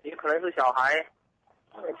为也可能是小孩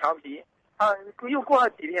调皮。又过了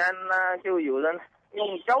几天呢，就有人用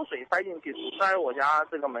胶水塞进去，堵在我家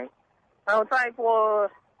这个门。然后再过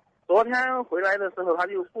昨天回来的时候，他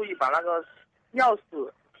就故意把那个钥匙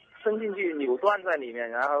伸进去扭断在里面，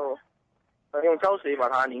然后用胶水把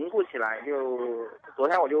它凝固起来。就昨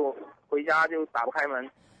天我就回家就打不开门。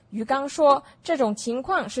于刚说，这种情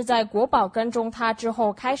况是在国保跟踪他之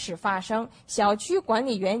后开始发生，小区管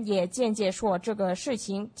理员也间接说这个事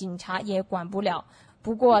情警察也管不了。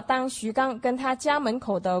不过当徐刚跟他家门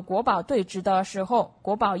口的国保对峙的时候，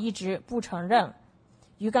国保一直不承认。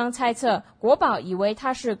于刚猜测，国保以为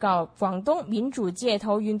他是搞广东民主街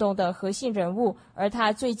头运动的核心人物，而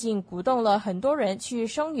他最近鼓动了很多人去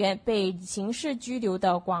声援被刑事拘留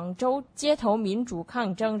的广州街头民主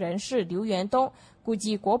抗争人士刘元东，估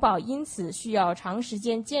计国保因此需要长时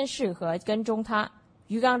间监视和跟踪他。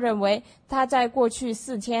于刚认为，他在过去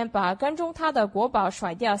4天把跟踪他的国宝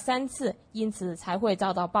甩掉3次，因此才会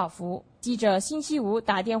遭到报复。记者星期五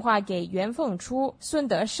打电话给袁凤初、孙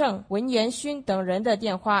德胜、文延勋等人的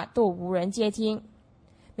电话都无人接听。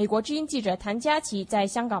美国之音记者谭佳琪在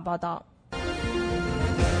香港报道。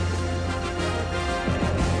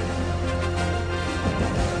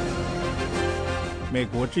美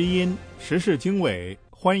国之音时事经纬，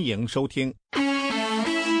欢迎收听。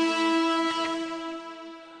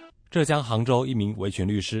浙江杭州一名维权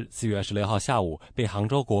律师4月26号下午被杭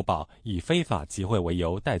州国保以非法集会为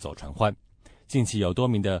由带走传唤。近期有多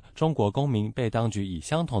名的中国公民被当局以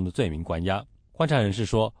相同的罪名关押。观察人士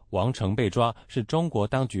说，王成被抓是中国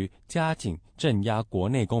当局加紧镇压国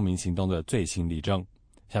内公民行动的最新例证。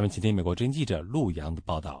下面请听美国之音记者陆洋的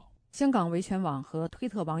报道。香港维权网和推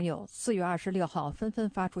特网友4月26号纷纷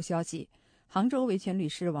发出消息，杭州维权律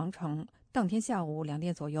师王成当天下午2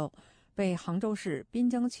点左右被杭州市滨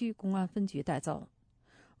江区公安分局带走。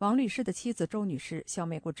王律师的妻子周女士向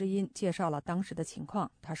美国之音介绍了当时的情况。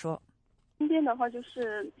她说，今天的话就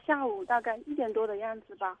是下午大概1点多的样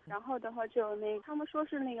子吧，然后的话就他们说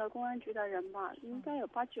是那个公安局的人吧，应该有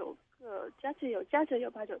8、9个，加起有8、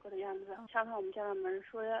9个的样子，敲开我们家的门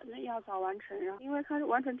说要找完成，然后因为他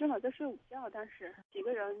完成正好在睡午觉，当时几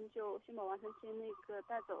个人就先把完成先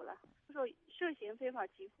带走了，就说涉嫌非法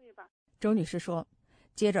集会吧。周女士说，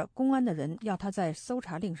接着公安的人要他在搜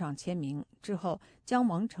查令上签名，之后将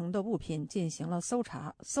王成的物品进行了搜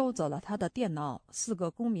查，搜走了他的电脑、4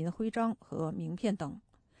个公民徽章和名片等。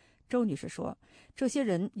周女士说，这些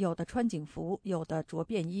人有的穿警服，有的着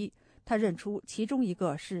便衣，她认出其中一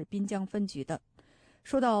个是滨江分局的。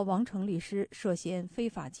说到王成律师涉嫌非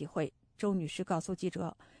法集会，周女士告诉记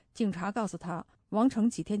者，警察告诉她，王成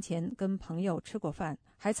几天前跟朋友吃过饭，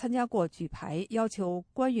还参加过举牌要求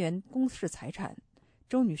官员公示财产。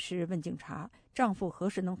周女士问警察丈夫何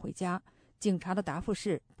时能回家，警察的答复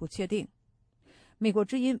是不确定。美国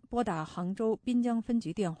之音拨打杭州滨江分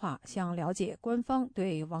局电话，想了解官方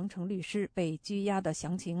对王成律师被拘押的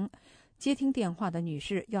详情。接听电话的女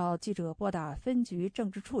士要记者拨打分局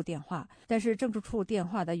政治处电话，但是政治处电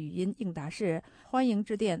话的语音应答是欢迎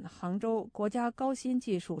致电杭州国家高新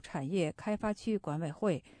技术产业开发区管委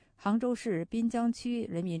会，杭州市滨江区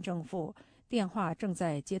人民政府，电话正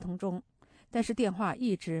在接通中。但是电话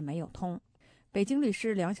一直没有通。北京律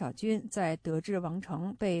师梁小军在得知王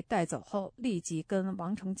成被带走后，立即跟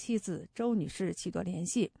王成妻子周女士取得联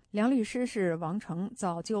系。梁律师是王成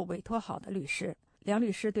早就委托好的律师。梁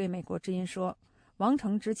律师对美国之音说，王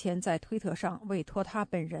成之前在推特上委托他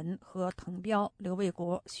本人和滕彪、刘卫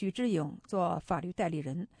国、许志勇做法律代理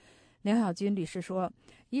人。梁小军律师说，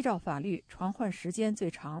依照法律，传唤时间最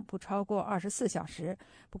长不超过24小时。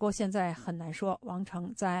不过现在很难说王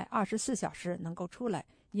成在24小时能够出来，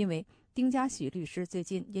因为丁家许律师最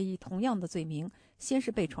近也以同样的罪名，先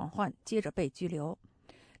是被传唤，接着被拘留。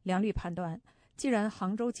梁律判断，既然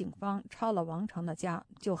杭州警方抄了王成的家，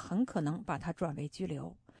就很可能把他转为拘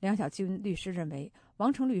留。梁小军律师认为，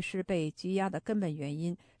王成律师被拘押的根本原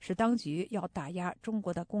因是当局要打压中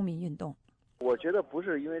国的公民运动。我觉得不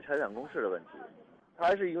是因为财产公示的问题，他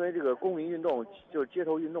还是因为这个公民运动，就是街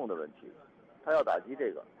头运动的问题，他要打击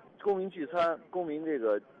这个公民聚餐、公民这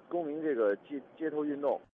个街头运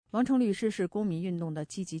动。王成律师是公民运动的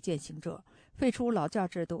积极践行者，废除劳教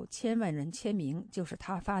制度1000万人签名就是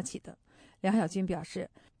他发起的。梁小军表示，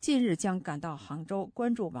近日将赶到杭州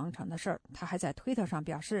关注王成的事儿。他还在推特上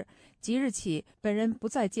表示，即日起本人不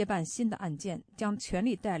再接办新的案件，将全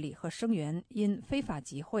力代理和声援因非法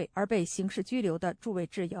集会而被刑事拘留的诸位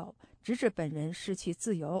挚友，直至本人失去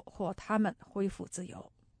自由或他们恢复自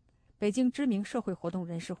由。北京知名社会活动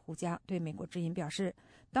人士胡佳对美国之音表示，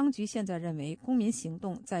当局现在认为公民行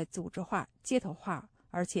动在组织化、街头化，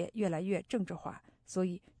而且越来越政治化，所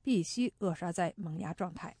以必须扼杀在萌芽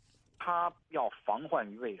状态。他要防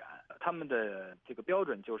患于未然，他们的这个标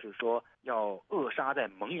准就是说要扼杀在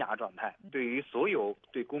萌芽状态，对于所有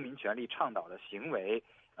对公民权利倡导的行为，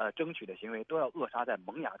争取的行为都要扼杀在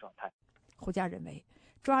萌芽状态。胡佳认为，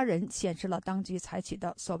抓人显示了当局采取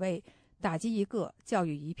的所谓打击一个、教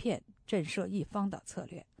育一片、震慑一方的策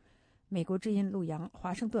略。美国之音陆洋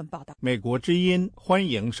华盛顿报道。美国之音欢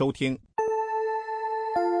迎收听。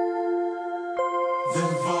The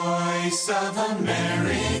Voice of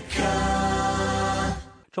America。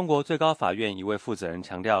 中国最高法院一位负责人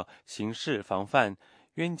强调刑事防范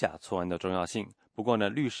冤假错案的重要性，不过呢，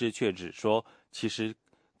律师却只说其实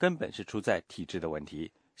根本是出在体制的问题。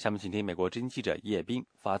下面请听美国之音记者叶斌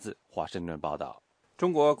发自华盛顿报道。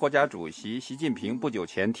中国国家主席习近平不久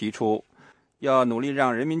前提出，要努力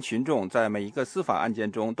让人民群众在每一个司法案件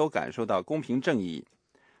中都感受到公平正义。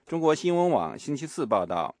中国新闻网星期四报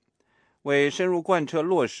道，为深入贯彻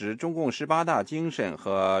落实中共18大精神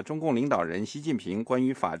和中共领导人习近平关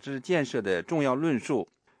于法治建设的重要论述，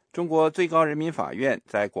中国最高人民法院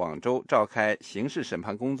在广州召开刑事审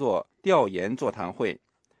判工作调研座谈会。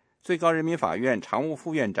最高人民法院常务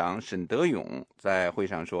副院长沈德勇在会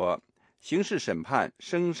上说，刑事审判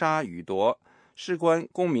生杀予夺，事关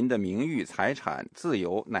公民的名誉、财产、自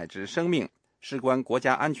由乃至生命，事关国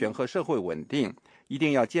家安全和社会稳定，一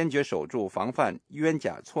定要坚决守住防范冤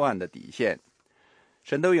假错案的底线。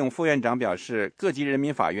沈德勇副院长表示，各级人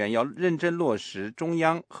民法院要认真落实中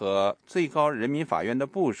央和最高人民法院的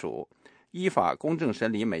部署，依法公正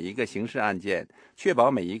审理每一个刑事案件，确保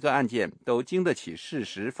每一个案件都经得起事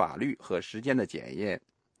实、法律和时间的检验。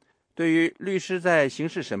对于律师在刑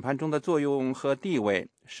事审判中的作用和地位，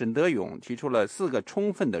沈德勇提出了4个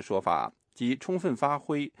充分的说法，即充分发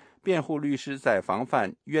挥辩护律师在防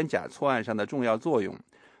范冤假错案上的重要作用，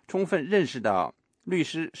充分认识到律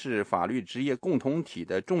师是法律职业共同体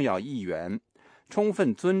的重要一员，充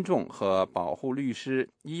分尊重和保护律师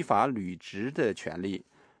依法履职的权利。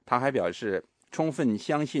他还表示，充分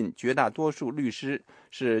相信绝大多数律师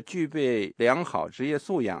是具备良好职业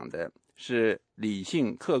素养的，是理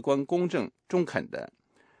性、客观、公正、中肯的，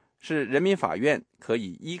是人民法院可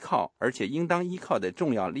以依靠而且应当依靠的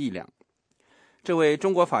重要力量。这位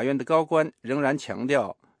中国法院的高官仍然强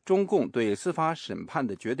调中共对司法审判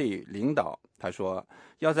的绝对领导。他说，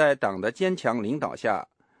要在党的坚强领导下，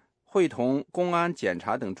会同公安、检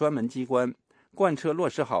察等专门机关贯彻落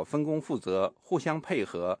实好分工负责、互相配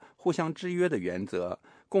合、互相制约的原则，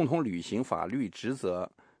共同履行法律职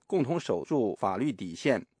责，共同守住法律底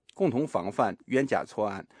线，共同防范冤假错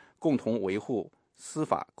案，共同维护司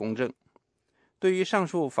法公正。对于上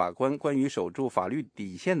述法官关于守住法律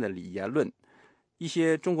底线的言论，一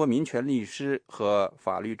些中国民权律师和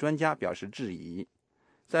法律专家表示质疑。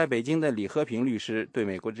在北京的李和平律师对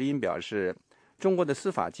美国之音表示，中国的司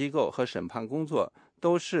法机构和审判工作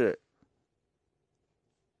都是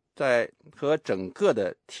在和整个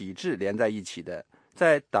的体制连在一起的，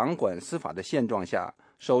在党管司法的现状下，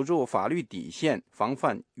守住法律底线，防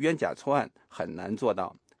范冤假错案很难做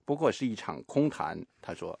到，不过是一场空谈。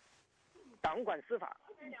他说，党管司法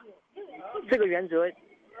这个原则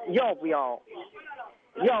要不要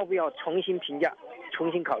重新评价、重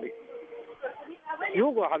新考虑？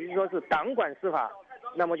如果好比说是党管司法，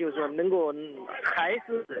那么就是说能够还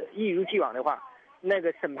是一如既往的话，那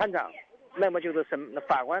个审判长，那么就是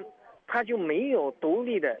法官，他就没有独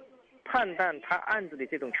立的判断他案子的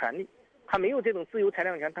这种权利，他没有这种自由裁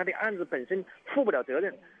量权，他的案子本身负不了责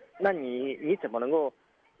任，那你怎么能够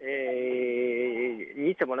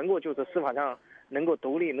就是司法上能够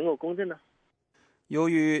独立、能够公正呢？由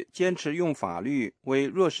于坚持用法律为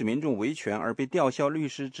弱势民众维权而被吊销律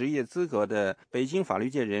师职业资格的北京法律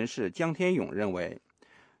界人士江天勇认为，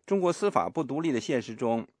中国司法不独立的现实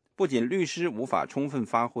中，不仅律师无法充分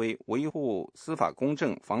发挥维护司法公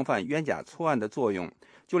正、防范冤假错案的作用，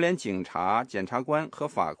就连警察、检察官和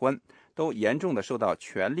法官都严重地受到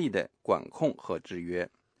权力的管控和制约。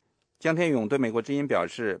江天勇对美国之音表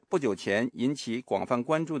示，不久前引起广泛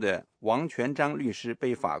关注的王全璋律师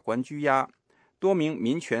被法官拘押，多名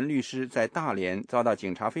民权律师在大连遭到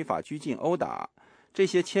警察非法拘禁殴打，这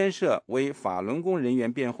些牵涉为法轮功人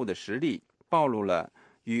员辩护的实例，暴露了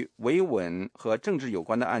与维稳和政治有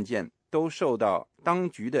关的案件都受到当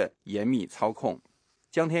局的严密操控。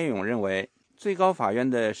江天勇认为，最高法院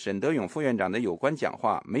的沈德勇副院长的有关讲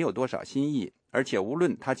话没有多少新意，而且无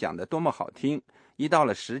论他讲得多么好听，一到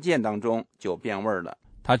了实践当中就变味了。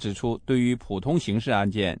他指出，对于普通刑事案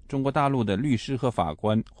件，中国大陆的律师和法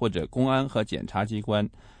官或者公安和检察机关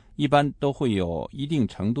一般都会有一定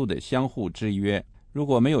程度的相互制约，如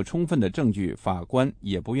果没有充分的证据，法官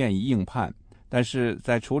也不愿意硬判。但是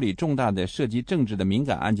在处理重大的涉及政治的敏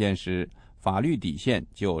感案件时，法律底线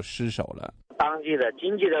就失守了。当地的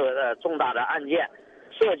经济的重大的案件，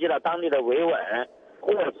涉及了当地的维稳，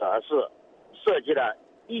或者是涉及了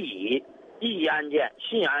异议案件、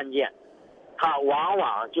性案件，它往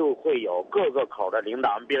往就会有各个口的领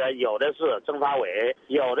导，比如有的是政法委，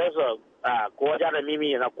有的是国家的秘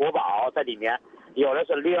密的国保在里面，有的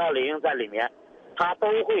是610在里面，他都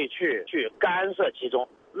会去干涉其中。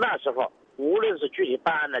那时候无论是具体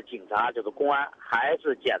办案的警察，就是公安，还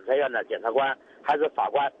是检察院的检察官，还是法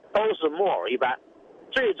官，都是木偶一般，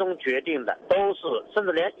最终决定的都是，甚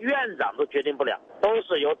至连院长都决定不了，都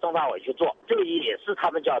是由政法委去做，这也是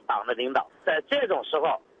他们叫党的领导。在这种时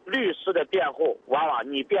候，律师的辩护往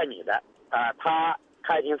往你辩你的，他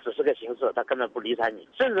开庭只是个形式，他根本不理睬你，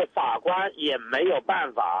甚至法官也没有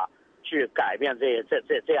办法去改变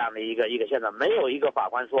这样的一个现状。没有一个法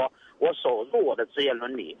官说我守住我的职业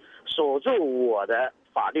伦理，守住我的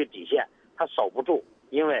法律底线，他守不住，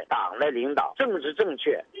因为党的领导政治正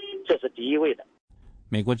确，这是第一位的。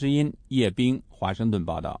美国之音叶冰华盛顿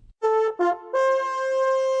报道。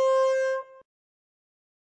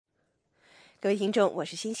各位听众，我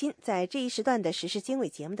是欣欣。在这一时段的时事经纬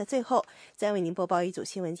节目的最后，再为您播报一组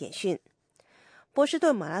新闻简讯。波士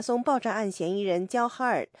顿马拉松爆炸案嫌疑人焦哈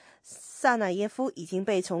尔·萨纳耶夫已经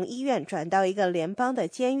被从医院转到一个联邦的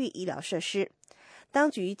监狱医疗设施，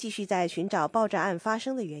当局继续在寻找爆炸案发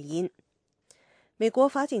生的原因。美国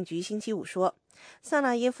法警局星期五说，萨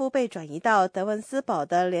纳耶夫被转移到德文斯堡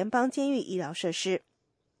的联邦监狱医疗设施。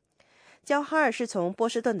焦哈尔是从波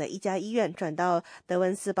士顿的一家医院转到德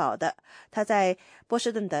文斯堡的，他在波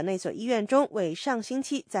士顿的那所医院中为上星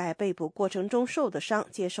期在被捕过程中受的伤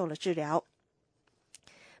接受了治疗。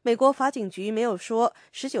美国法警局没有说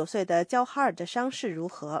19岁的焦哈尔的伤势如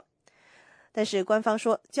何，但是官方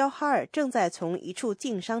说焦哈尔正在从一处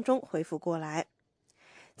静伤中恢复过来。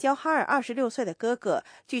焦哈尔26岁的哥哥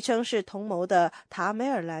据称是同谋的塔梅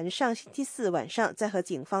尔兰上星期四晚上在和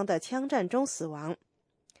警方的枪战中死亡。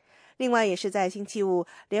另外也是在星期五，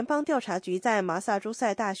联邦调查局在马萨诸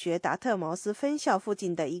塞大学达特茅斯分校附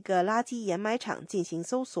近的一个垃圾掩埋场进行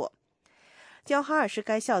搜索。焦哈尔是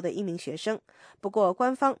该校的一名学生，不过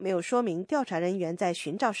官方没有说明调查人员在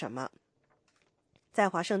寻找什么。在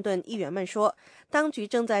华盛顿，议员们说，当局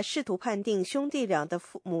正在试图判定兄弟俩的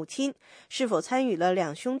母亲是否参与了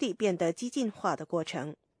两兄弟变得激进化的过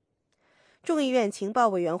程。众议院情报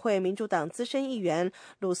委员会民主党资深议员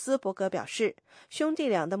鲁斯伯格表示，兄弟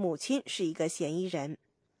俩的母亲是一个嫌疑人。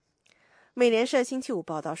美联社星期五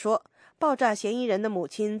报道说，爆炸嫌疑人的母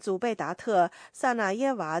亲祖贝达特·萨纳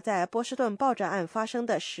耶娃在波士顿爆炸案发生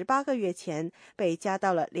的18个月前被加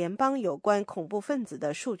到了联邦有关恐怖分子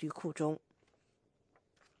的数据库中。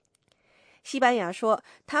西班牙说，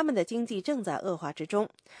他们的经济正在恶化之中，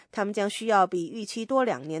他们将需要比预期多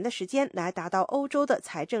2年的时间来达到欧洲的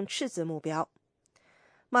财政赤字目标。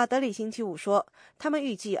马德里星期五说，他们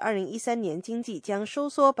预计2013年经济将收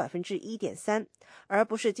缩 1.3%， 而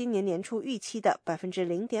不是今年年初预期的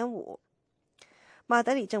 0.5%。马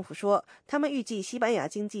德里政府说，他们预计西班牙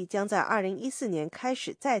经济将在2014年开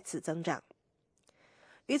始再次增长。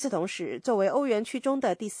与此同时，作为欧元区中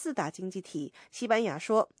的第4大经济体，西班牙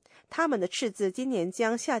说，他们的赤字今年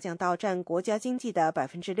将下降到占国家经济的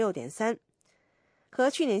 6.3%。和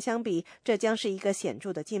去年相比，这将是一个显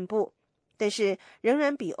著的进步，但是仍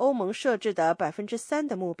然比欧盟设置的 3%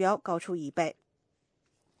 的目标高出1倍。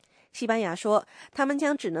西班牙说，他们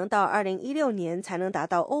将只能到2016年才能达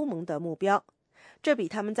到欧盟的目标，这比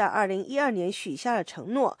他们在2012年许下的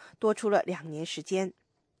承诺多出了2年时间。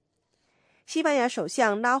西班牙首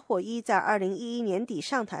相拉霍伊在2011年底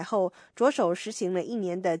上台后，着手实行了1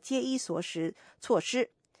年的节衣缩食措施，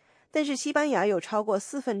但是西班牙有超过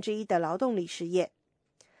1/4的劳动力失业。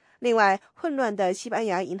另外，混乱的西班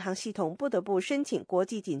牙银行系统不得不申请国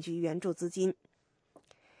际紧急援助资金。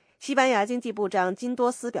西班牙经济部长金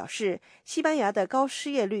多斯表示，西班牙的高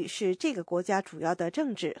失业率是这个国家主要的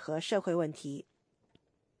政治和社会问题。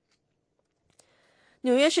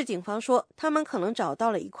纽约市警方说，他们可能找到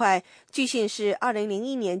了一块据信是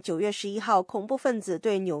2001年9月11号恐怖分子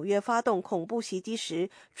对纽约发动恐怖袭击时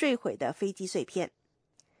坠毁的飞机碎片。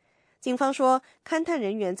警方说，勘探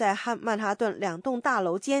人员在曼哈顿2栋大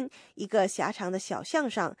楼间一个狭长的小巷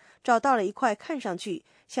上找到了一块看上去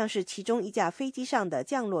像是其中一架飞机上的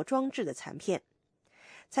降落装置的残片。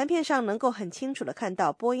残片上能够很清楚地看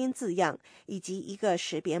到波音字样以及一个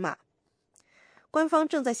识别码。官方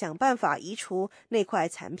正在想办法移除那块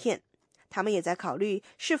残片，他们也在考虑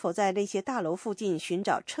是否在那些大楼附近寻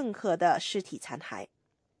找乘客的尸体残骸。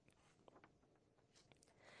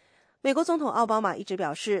美国总统奥巴马一直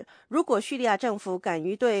表示，如果叙利亚政府敢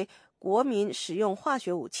于对国民使用化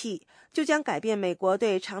学武器，就将改变美国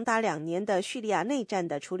对长达2年的叙利亚内战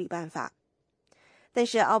的处理办法。但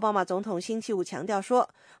是奥巴马总统星期五强调说，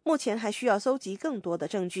目前还需要搜集更多的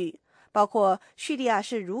证据，包括叙利亚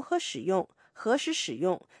是如何使用、何时使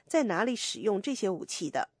用、在哪里使用这些武器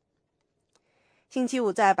的。星期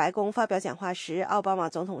五在白宫发表讲话时，奥巴马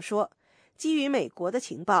总统说，基于美国的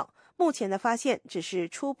情报，目前的发现只是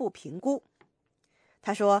初步评估。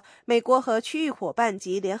他说，美国和区域伙伴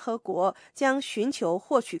及联合国将寻求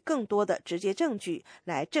获取更多的直接证据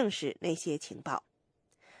来证实那些情报。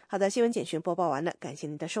好的，新闻简讯播报完了，感谢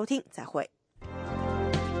您的收听，再会。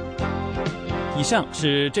以上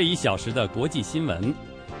是这1小时的国际新闻。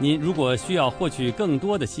您如果需要获取更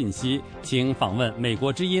多的信息，请访问美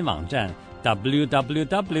国之音网站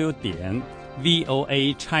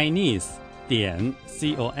www.voachinese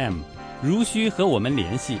 .com。如需和我们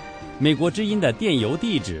联系，美国之音的电邮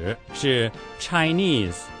地址是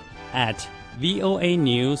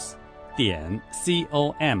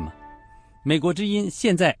chinese@voanews.com。美国之音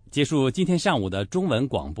现在结束今天上午的中文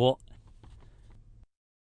广播。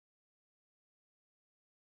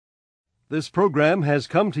This program has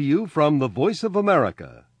come to you from the Voice of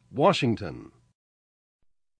America, Washington.